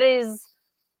 Like, that is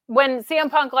when CM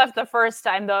Punk left the first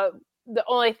time, the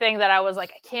only thing that I was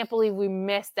like, I can't believe we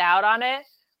missed out on it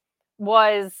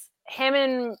was him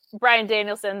and Bryan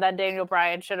Danielson, then Daniel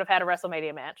Bryan should have had a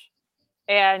WrestleMania match.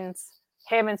 And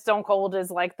him and Stone Cold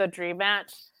is like the dream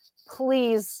match.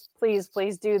 Please, please,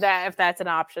 please do that if that's an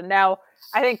option. Now,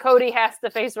 I think Cody has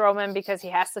to face Roman because he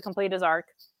has to complete his arc.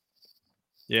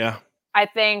 Yeah. I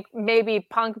think maybe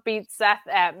Punk beats Seth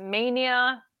at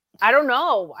Mania. I don't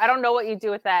know. I don't know what you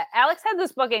do with that. Alex had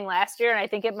this booking last year, and I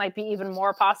think it might be even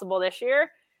more possible this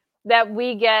year that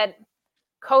we get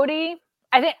Cody.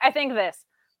 I think this.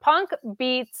 Punk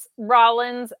beats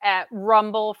Rollins at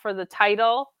Rumble for the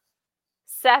title.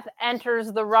 Seth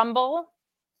enters the Rumble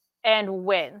and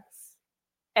wins.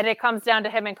 And it comes down to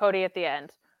him and Cody at the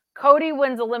end. Cody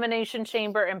wins Elimination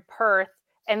Chamber in Perth,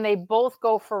 and they both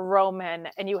go for Roman,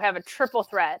 and you have a triple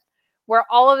threat where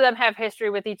all of them have history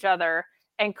with each other,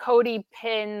 and Cody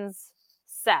pins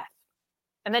Seth.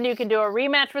 And then you can do a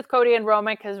rematch with Cody and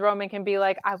Roman because Roman can be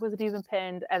like, I wasn't even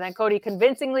pinned. And then Cody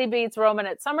convincingly beats Roman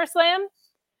at SummerSlam.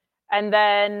 And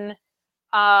then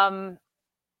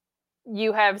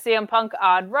you have CM Punk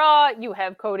on Raw. You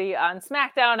have Cody on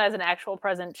SmackDown as an actual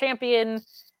present champion.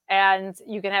 And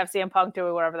you can have CM Punk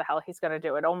doing whatever the hell he's going to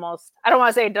do. It almost, I don't want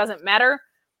to say it doesn't matter,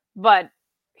 but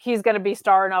he's going to be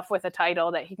star enough with a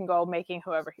title that he can go making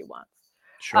whoever he wants.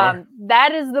 Sure.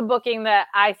 That is the booking that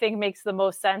I think makes the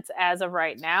most sense as of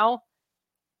right now.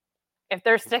 If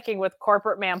they're sticking with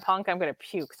corporate man Punk, I'm going to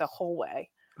puke the whole way.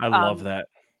 I love that.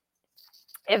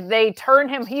 If they turn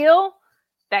him heel,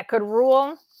 that could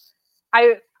rule.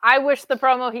 I wish the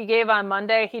promo he gave on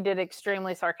Monday, he did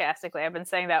extremely sarcastically. I've been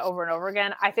saying that over and over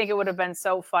again. I think it would have been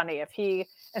so funny if he,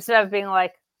 instead of being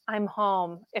like, I'm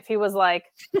home, if he was like,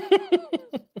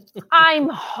 I'm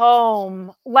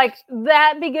home. Like,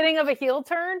 that beginning of a heel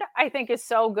turn, I think is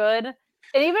so good.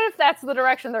 And even if that's the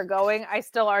direction they're going, I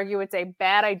still argue it's a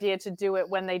bad idea to do it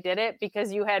when they did it,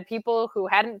 because you had people who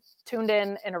hadn't tuned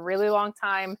in a really long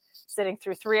time sitting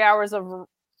through 3 hours of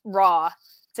Raw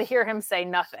to hear him say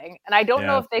nothing. And I don't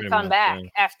know if they come back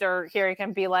after hearing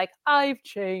him be like, I've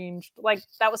changed. Like,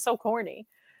 that was so corny.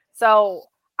 So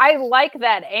I like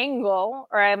that angle,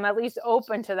 or I'm at least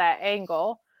open to that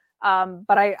angle.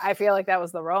 But I feel like that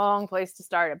was the wrong place to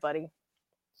start it, buddy.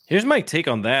 Here's my take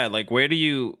on that. Like,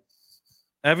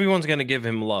 everyone's going to give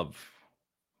him love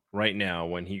right now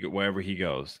wherever he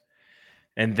goes.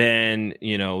 And then,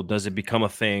 does it become a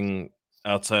thing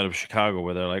outside of Chicago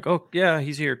where they're like, oh yeah,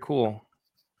 he's here. Cool.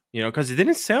 Because it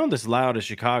didn't sound as loud as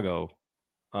Chicago.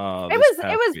 It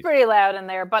was pretty loud in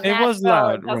there, but Nashville, was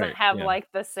loud. It doesn't have like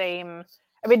the same.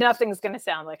 I mean, nothing's going to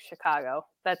sound like Chicago.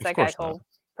 That's that guy's whole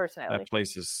personality. That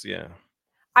place is, yeah.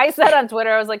 I said on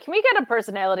Twitter, I was like, can we get a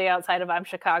personality outside of I'm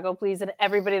Chicago, please? And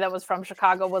everybody that was from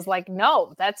Chicago was like,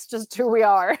 no, that's just who we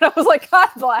are. And I was like, God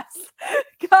bless.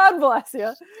 God bless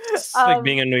you. It's like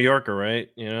being a New Yorker, right?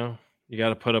 You got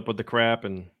to put up with the crap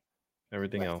and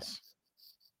everything else.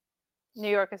 New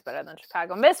York is better than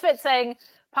Chicago. Misfit saying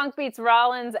Punk beats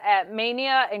Rollins at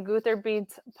Mania and Gunther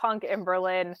beats Punk in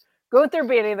Berlin. Gunther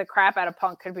beating the crap out of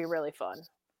Punk could be really fun.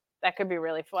 That could be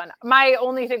really fun. My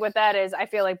only thing with that is I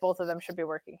feel like both of them should be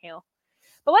working heel.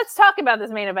 But let's talk about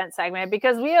this main event segment,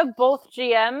 because we have both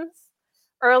GMs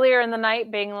earlier in the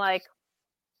night being like,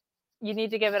 you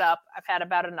need to give it up. I've had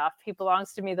about enough. He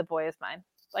belongs to me. The boy is mine.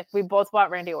 Like, we both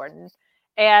want Randy Orton.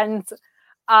 And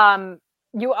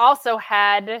you also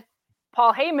had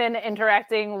Paul Heyman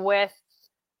interacting with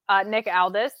Nick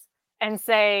Aldis and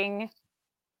saying,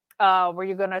 were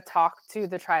you going to talk to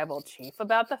the tribal chief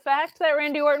about the fact that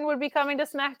Randy Orton would be coming to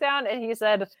SmackDown? And he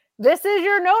said, this is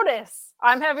your notice.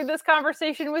 I'm having this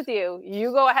conversation with you.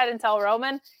 You go ahead and tell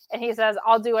Roman. And he says,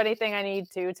 I'll do anything I need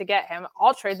to get him.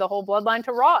 I'll trade the whole bloodline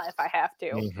to Raw if I have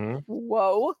to. Mm-hmm.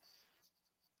 Whoa.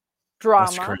 Drama.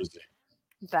 That's crazy.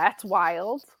 That's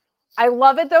wild. I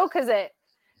love it, though, because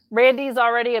Randy's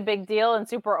already a big deal and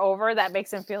super over. That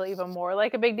makes him feel even more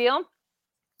like a big deal.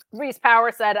 Reese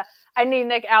Power said, I need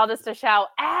Nick Aldis to shout,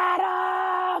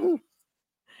 Adam!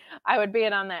 I would be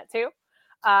in on that too.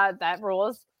 That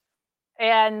rules.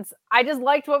 And I just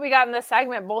liked what we got in this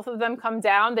segment. Both of them come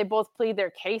down. They both plead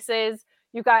their cases.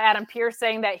 You got Adam Pearce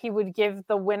saying that he would give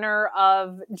the winner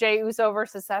of Jey Uso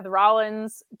versus Seth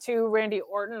Rollins to Randy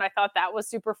Orton. I thought that was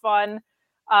super fun.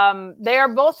 They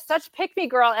are both such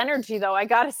pick-me-girl energy, though, I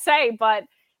got to say. But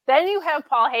then you have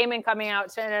Paul Heyman coming out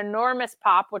to an enormous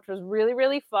pop, which was really,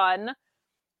 really fun.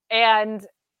 And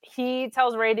he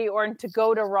tells Randy Orton to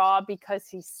go to Raw because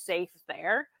he's safe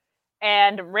there.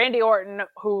 And Randy Orton,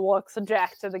 who looks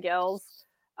jacked to the gills,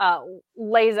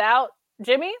 lays out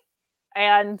Jimmy.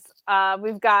 And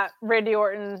we've got Randy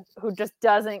Orton, who just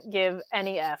doesn't give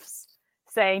any Fs,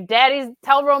 saying,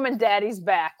 tell Roman Daddy's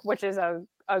back, which is a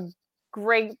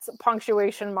great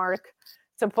punctuation mark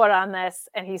to put on this.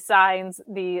 And he signs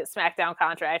the SmackDown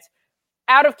contract.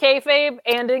 Out of kayfabe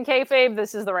and in kayfabe,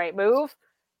 this is the right move.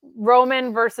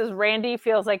 Roman versus Randy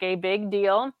feels like a big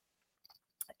deal.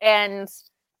 And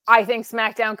I think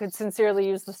SmackDown could sincerely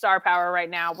use the star power right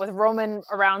now. With Roman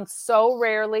around so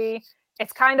rarely,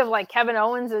 it's kind of like Kevin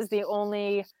Owens is the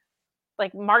only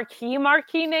like marquee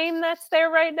name that's there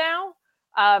right now.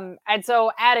 And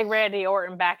so adding Randy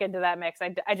Orton back into that mix,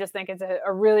 I just think it's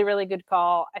a really, really good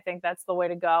call. I think that's the way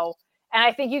to go. And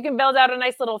I think you can build out a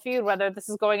nice little feud, whether this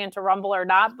is going into Rumble or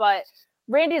not. But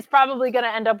Randy's probably going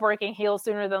to end up working heel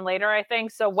sooner than later, I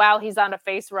think. So while he's on a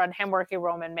face run, him working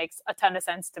Roman makes a ton of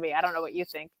sense to me. I don't know what you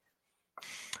think.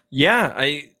 Yeah,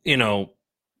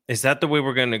 is that the way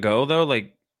we're going to go, though?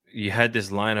 Like, you had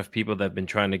this line of people that have been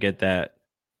trying to get that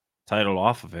title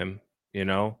off of him, I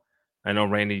know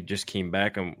Randy just came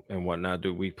back and whatnot.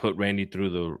 Do we put Randy through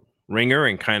the ringer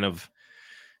and kind of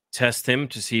test him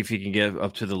to see if he can get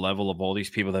up to the level of all these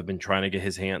people that have been trying to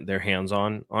get their hands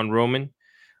on Roman?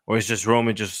 Or is just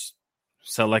Roman just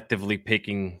selectively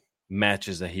picking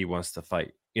matches that he wants to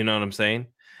fight? You know what I'm saying?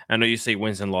 I know you say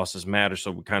wins and losses matter,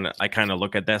 so I kind of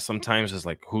look at that sometimes as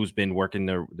like who's been working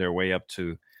their way up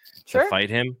to fight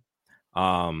him.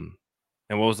 And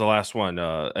what was the last one?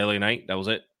 LA Knight, that was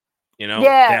it.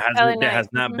 Yeah, there has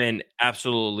not been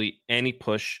absolutely any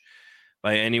push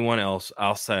by anyone else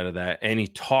outside of that. Any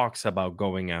talks about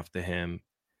going after him.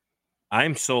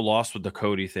 I'm so lost with the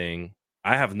Cody thing.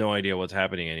 I have no idea what's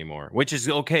happening anymore, which is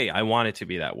okay. I want it to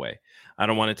be that way. I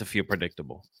don't want it to feel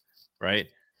predictable, right?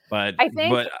 But I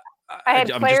think I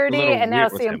had clarity, and now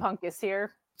CM Punk is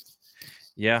here.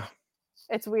 Yeah,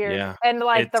 it's weird. Yeah. And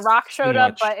like The Rock showed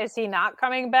up, but is he not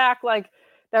coming back? Like,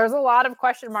 there's a lot of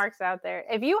question marks out there.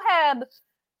 If you had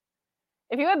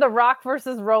The Rock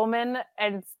versus Roman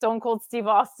and Stone Cold Steve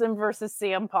Austin versus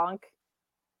CM Punk,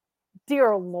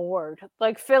 dear Lord,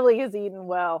 like Philly is eating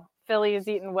well.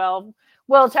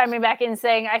 Will chiming back in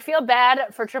saying, I feel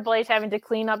bad for Triple H having to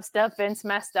clean up stuff Vince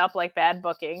messed up, like bad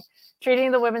booking,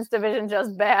 treating the women's division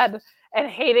just bad, and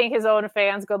hating his own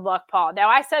fans. Good luck, Paul. Now,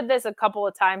 I said this a couple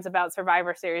of times about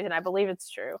Survivor Series, and I believe it's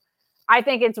true. I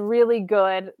think it's really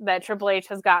good that Triple H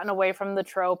has gotten away from the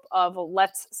trope of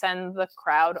let's send the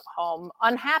crowd home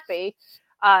unhappy.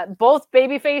 Both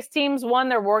babyface teams won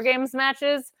their War Games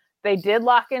matches. They did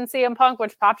lock in CM Punk,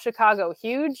 which popped Chicago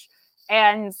huge.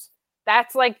 And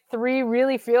that's like 3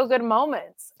 really feel-good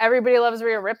moments. Everybody loves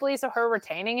Rhea Ripley, so her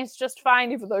retaining is just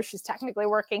fine, even though she's technically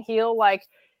working heel. Like,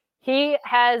 he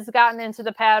has gotten into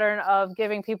the pattern of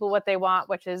giving people what they want,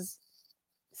 which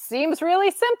seems really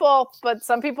simple, but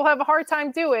some people have a hard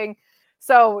time doing.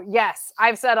 So, yes,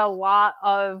 I've said a lot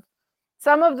of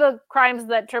some of the crimes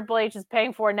that Triple H is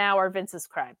paying for now are Vince's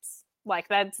crimes. Like,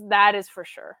 that is for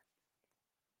sure.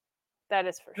 That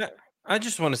is for sure. I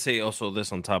just want to say also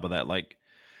this on top of that, like,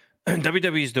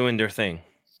 WWE is doing their thing.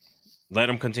 Let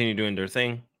them continue doing their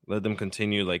thing. Let them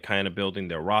continue like kind of building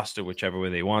their roster whichever way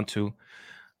they want to.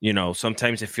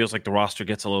 Sometimes it feels like the roster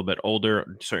gets a little bit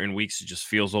older. Certain weeks it just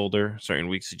feels older. Certain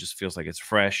weeks it just feels like it's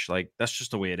fresh. Like, that's just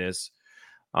the way it is.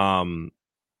 And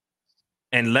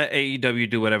let AEW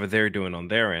do whatever they're doing on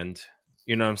their end.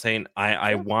 You know what I'm saying?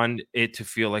 I want it to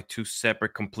feel like 2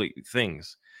 separate complete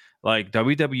things. Like,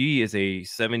 WWE is a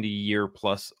 70-year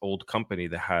plus old company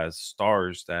that has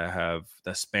stars that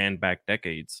span back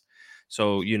decades.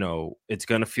 So, it's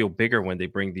going to feel bigger when they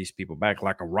bring these people back,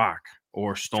 like a Rock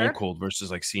or Stone Cold versus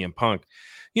like CM Punk,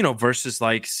 versus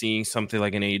like seeing something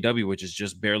like an AEW, which is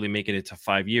just barely making it to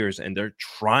 5 years. And they're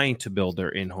trying to build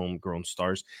their homegrown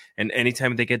stars. And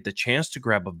anytime they get the chance to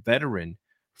grab a veteran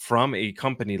from a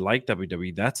company like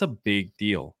WWE, that's a big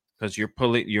deal. Because you're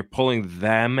pulling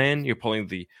them in, you're pulling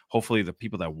hopefully the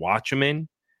people that watch them in.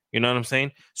 You know what I'm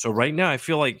saying? So right now, I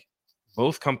feel like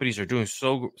both companies are doing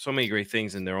so many great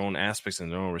things in their own aspects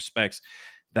and their own respects.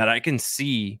 that I can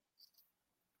see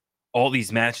all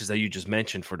these matches that you just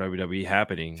mentioned for WWE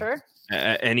happening. Sure.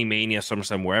 At any Mania,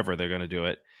 SummerSlam, wherever they're going to do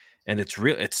it. And it's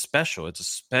real. It's special. It's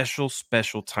a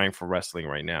special time for wrestling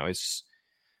right now. It's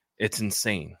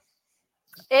insane.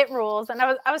 It rules. And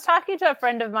I was talking to a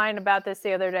friend of mine about this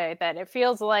the other day, that it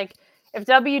feels like if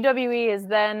WWE is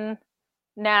then,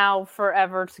 now,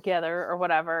 forever together or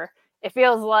whatever, it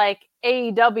feels like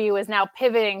AEW is now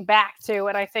pivoting back to,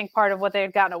 and I think part of what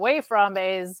they've gotten away from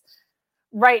is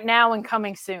right now and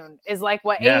coming soon is like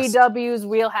what AEW's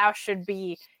wheelhouse should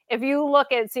be. If you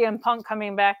look at CM Punk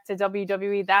coming back to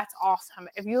WWE, that's awesome.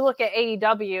 If you look at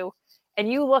AEW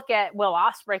and you look at Will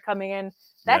Ospreay coming in,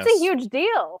 that's a huge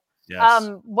deal. Yes.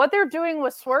 What they're doing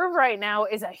with Swerve right now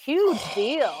is a huge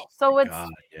deal. So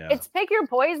it's pick your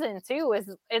poison too.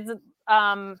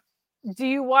 Do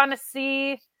you want to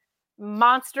see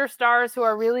monster stars who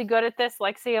are really good at this,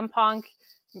 like CM Punk,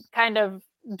 kind of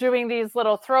doing these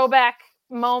little throwback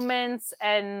moments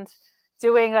and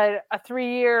doing a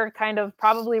 3-year kind of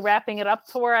probably wrapping it up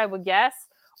tour, I would guess?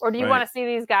 Or do you want to see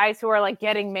these guys who are like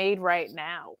getting made right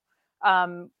now?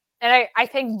 And I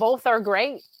think both are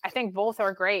great.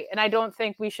 And I don't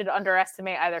think we should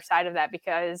underestimate either side of that,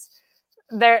 because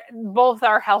both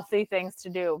are healthy things to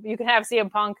do. You can have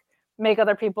CM Punk make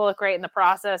other people look great in the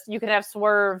process. You can have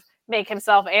Swerve make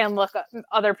himself and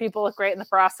other people look great in the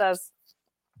process.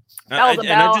 I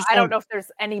don't know if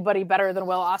there's anybody better than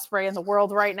Will Ospreay in the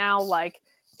world right now. Like,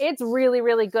 it's really,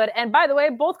 really good. And by the way,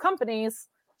 both companies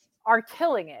are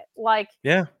killing it. Like,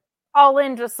 All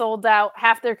In just sold out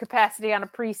half their capacity on a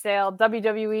pre-sale.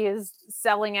 WWE is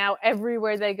selling out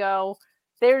everywhere they go.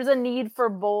 There's a need for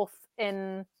both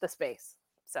in the space.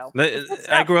 So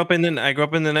I grew up in the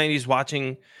 90s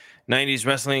watching 90s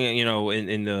wrestling,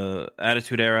 in the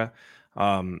Attitude Era.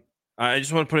 I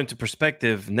just want to put into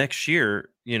perspective, next year,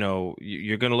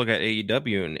 you're going to look at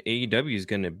AEW, and AEW is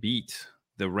going to beat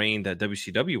the reign that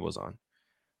WCW was on.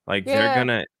 Like, they're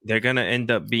going to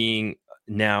end up being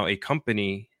now a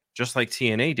company just like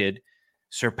TNA did,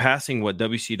 surpassing what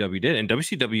WCW did. And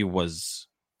WCW was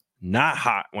not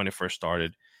hot when it first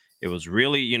started. It was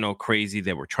really, crazy.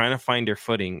 They were trying to find their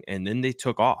footing, and then they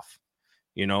took off.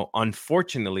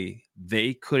 Unfortunately,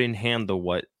 they couldn't handle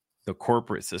what the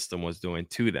corporate system was doing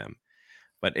to them.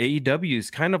 But AEW is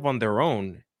kind of on their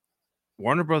own.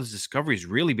 Warner Brothers Discovery is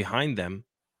really behind them.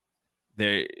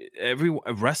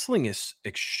 Wrestling is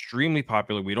extremely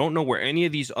popular. We don't know where any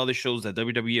of these other shows that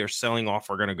WWE are selling off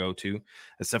are going to go to,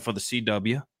 except for the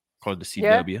CW, called the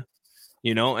CW.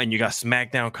 And you got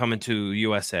Smackdown coming to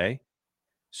USA.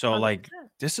 So,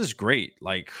 this is great.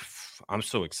 Like, I'm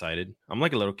so excited. I'm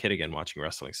like a little kid again watching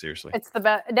wrestling. Seriously, it's the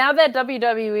best. Now that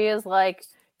WWE is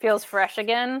feels fresh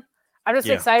again, I'm just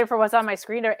excited for what's on my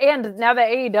screen. And now that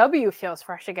AEW feels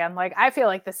fresh again, I feel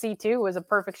like the C2 was a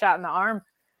perfect shot in the arm.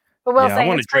 But I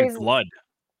want to drink blood.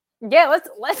 Yeah,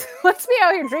 let's be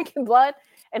out here drinking blood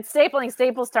and stapling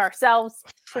staples to ourselves.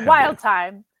 It's a wild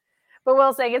time. But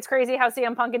Will saying it's crazy how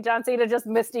CM Punk and John Cena just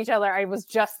missed each other. I was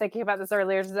just thinking about this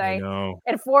earlier today. I know.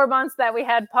 In 4 months that we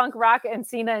had Punk, Rock, and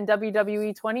Cena in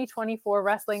WWE, 2024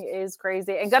 wrestling is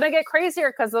crazy. And gonna get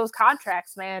crazier because those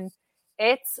contracts, man.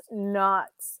 It's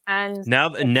nuts. And now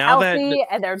healthy,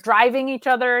 and they're driving each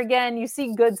other again. You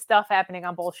see good stuff happening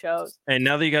on both shows. And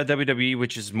now that you got WWE,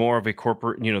 which is more of a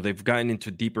corporate, they've gotten into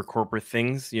deeper corporate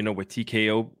things, with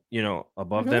TKO,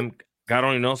 above them. God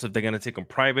only knows if they're going to take them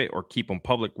private or keep them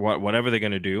public, whatever they're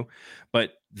going to do.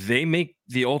 But they make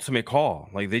the ultimate call.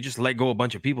 Like, they just let go a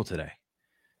bunch of people today,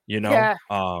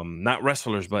 not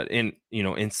wrestlers, but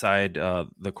inside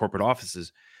the corporate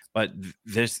offices. But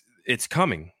it's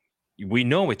coming. We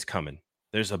know it's coming.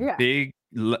 There's a big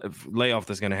layoff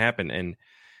that's going to happen, and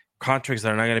contracts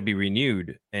that are not going to be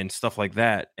renewed and stuff like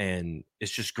that. And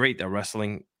it's just great that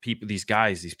wrestling people, these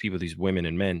guys, these people, these women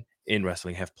and men in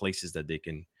wrestling have places that they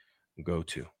can go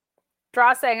to.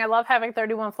 Draw saying, I love having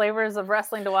 31 flavors of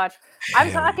wrestling to watch.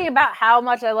 I'm talking about how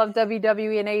much I love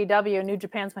WWE and AEW, and New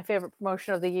Japan's my favorite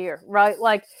promotion of the year, right?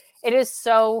 Like, it is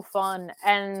so fun.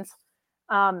 And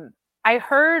I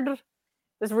heard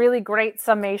this really great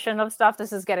summation of stuff.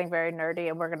 This is getting very nerdy,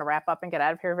 and we're going to wrap up and get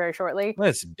out of here very shortly.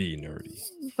 Let's be nerdy.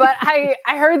 But I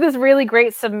heard this really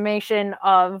great summation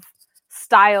of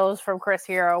styles from Chris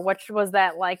Hero, which was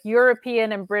that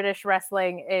European and British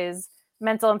wrestling is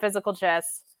mental and physical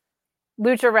chess.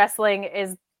 Lucha wrestling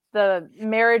is the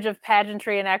marriage of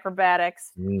pageantry and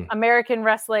acrobatics. American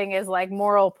wrestling is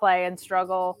moral play and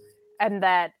struggle. And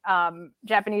that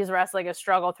Japanese wrestling is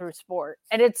struggle through sport.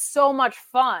 And it's so much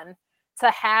fun to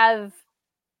have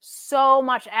so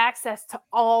much access to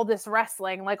all this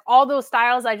wrestling. All those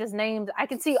styles I just named, I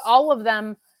can see all of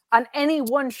them on any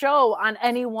one show on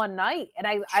any one night. And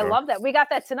I love that. We got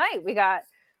that tonight. We had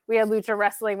Lucha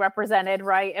Wrestling represented,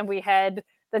 right? And we had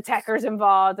the Techers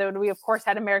involved. And we, of course,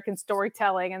 had American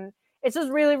storytelling. And it's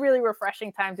just really, really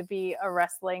refreshing time to be a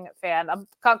wrestling fan.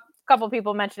 A couple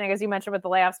people mentioning, as you mentioned with the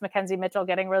layoffs, Mackenzie Mitchell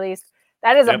getting released.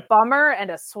 That is a bummer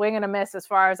and a swing and a miss as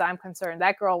far as I'm concerned.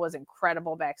 That girl was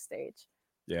incredible backstage.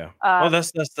 Yeah. Well,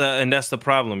 that's the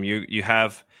problem. You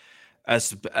have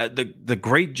as the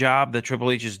great job that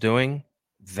Triple H is doing.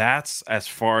 That's as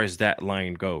far as that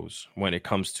line goes when it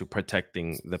comes to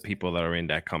protecting the people that are in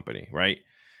that company, right?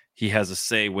 He has a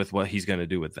say with what he's going to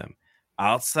do with them.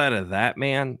 Outside of that,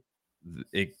 man,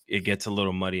 it gets a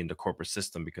little muddy in the corporate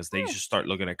system because they just start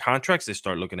looking at contracts. They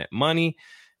start looking at money.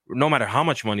 No matter how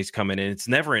much money's coming in, it's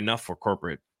never enough for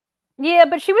corporate. Yeah,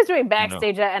 but she was doing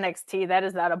backstage at NXT. That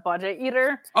is not a budget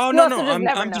eater. Oh, no.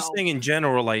 I'm just saying in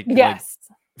general, like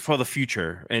for the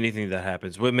future, anything that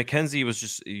happens. With Mackenzie, it was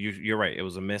just, you're right. It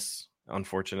was a miss,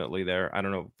 unfortunately, there. I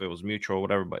don't know if it was mutual or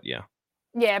whatever, but yeah.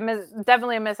 Yeah,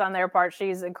 definitely a miss on their part.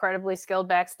 She's incredibly skilled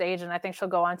backstage, and I think she'll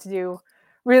go on to do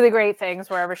really great things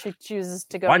wherever she chooses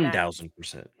to go.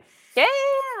 1,000%. Yeah.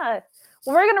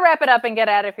 Well, we're going to wrap it up and get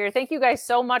out of here. Thank you guys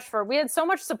so much we had so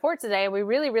much support today. We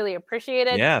really, really appreciate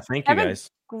it. Yeah, thank you guys.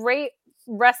 Great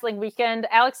wrestling weekend.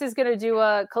 Alex is going to do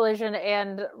a Collision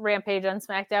and Rampage on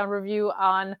SmackDown review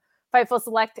on Fightful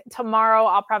Select tomorrow.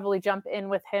 I'll probably jump in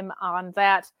with him on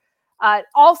that.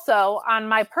 Also, on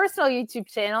my personal YouTube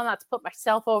channel, not to plug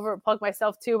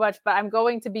myself too much, but I'm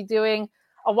going to be doing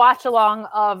a watch along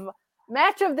of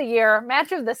Match of the Year,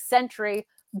 Match of the Century,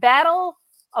 Battle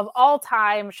of All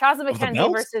Time, Shazza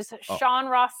McKenzie versus Sean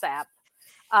Ross Sapp.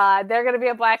 They're going to be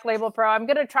a Black Label Pro. I'm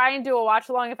going to try and do a watch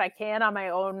along if I can on my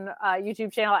own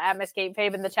YouTube channel at Miss Kate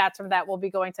Fabe, and the chats from that will be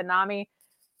going to Nami.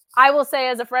 I will say,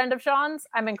 as a friend of Sean's,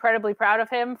 I'm incredibly proud of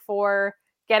him for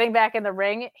getting back in the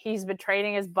ring. He's been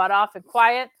training his butt off and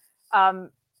quiet.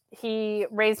 He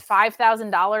raised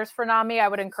 $5,000 for NAMI. I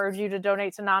would encourage you to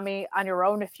donate to NAMI on your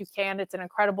own if you can. It's an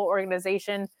incredible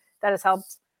organization that has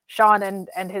helped Sean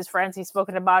and his friends. He's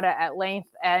spoken about it at length.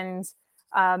 And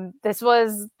this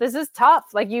is tough.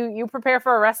 Like you prepare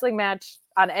for a wrestling match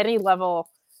on any level.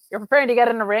 You're preparing to get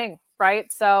in the ring, right?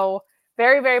 So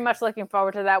very, very much looking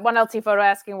forward to that. One LT photo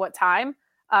asking what time.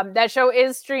 That show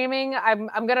is streaming. I'm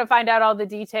going to find out all the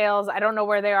details. I don't know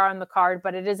where they are on the card,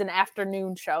 but it is an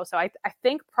afternoon show. So I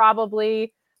think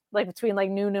probably like between like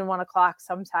noon and 1 o'clock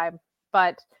sometime.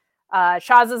 But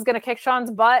Shazza's going to kick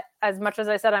Sean's butt. As much as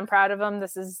I said, I'm proud of him.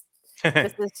 This is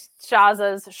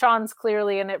Shazza's. Sean's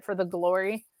clearly in it for the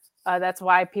glory. That's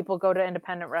why people go to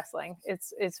independent wrestling.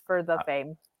 It's for the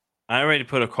fame. I already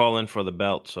put a call in for the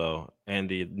belt, and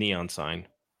the neon sign.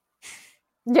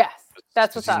 Yes,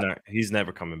 that's what's up. He's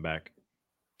never coming back.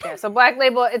 Yeah, so Black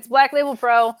Label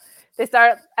Pro. They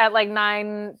start at like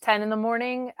 9-10 in the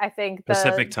morning. I think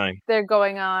Pacific time. They're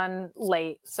going on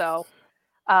late, so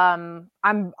I'm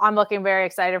looking very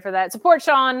excited for that. Support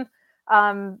Sean.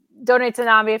 Donate to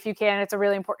Nami if you can. It's a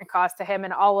really important cause to him,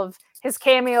 and all of his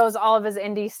cameos, all of his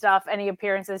indie stuff, any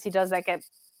appearances he does that get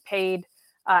paid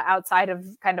outside of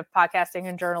kind of podcasting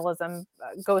and journalism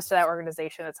goes to that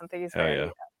organization. It's something he's very.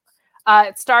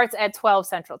 It starts at 12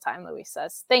 Central Time, Luis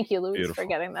says. Thank you, Luis, for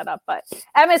getting that up. But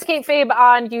MS Kate Fabe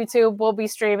on YouTube will be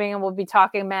streaming, and we'll be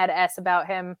talking mad S about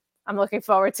him. I'm looking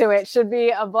forward to it. Should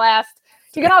be a blast.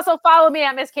 You can also follow me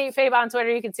at Miss Kate Fabe on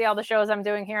Twitter. You can see all the shows I'm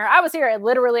doing here. I was here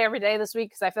literally every day this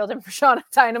week because I filled in for Sean at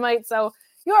Dynamite. So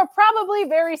you are probably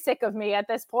very sick of me at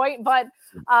this point. But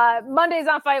Mondays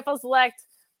on Fightful Select,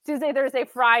 Tuesday, Thursday,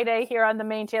 Friday here on the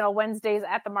main channel, Wednesdays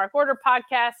at the Mark Order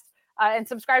podcast. And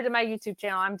subscribe to my YouTube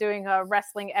channel. I'm doing a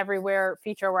Wrestling Everywhere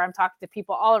feature where I'm talking to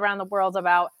people all around the world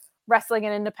about wrestling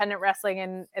and independent wrestling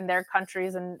in their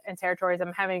countries and territories.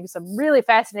 I'm having some really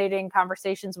fascinating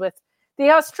conversations with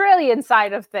the Australian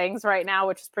side of things right now,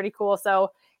 which is pretty cool. So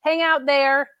hang out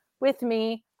there with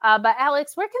me. But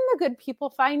Alex, where can the good people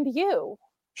find you?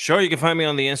 Sure, you can find me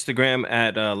on the Instagram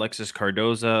at Alexis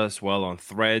Cardoza, as well on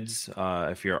Threads.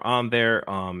 If you're on there,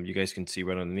 you guys can see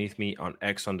right underneath me on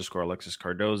X_Alexis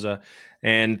Cardoza.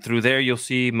 And through there, you'll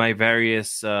see my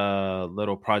various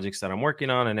little projects that I'm working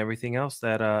on and everything else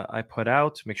that I put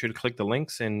out. Make sure to click the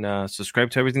links and subscribe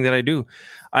to everything that I do.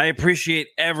 I appreciate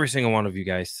every single one of you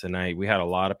guys tonight. We had a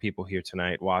lot of people here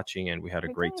tonight watching, and we had a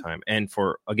great time. And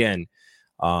for, again,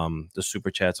 the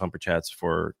super chats, humper chats,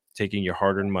 for taking your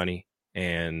hard-earned money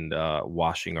and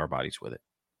washing our bodies with it.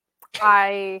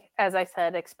 As I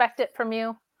said, expect it from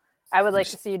you. I would like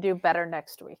to see you do better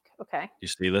next week. Okay. You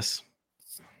see this?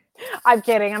 I'm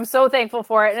kidding. I'm so thankful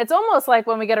for it. And it's almost like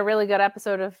when we get a really good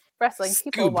episode of wrestling,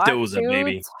 people want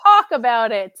to talk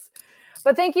about it.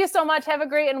 But thank you so much. Have a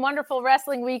great and wonderful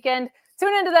wrestling weekend.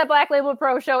 Tune into that Black Label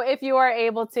Pro show if you are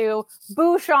able to.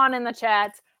 Boo Sean in the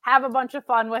chat. Have a bunch of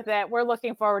fun with it. We're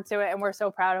looking forward to it, and we're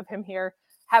so proud of him here.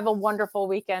 Have a wonderful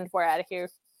weekend. We're out of here.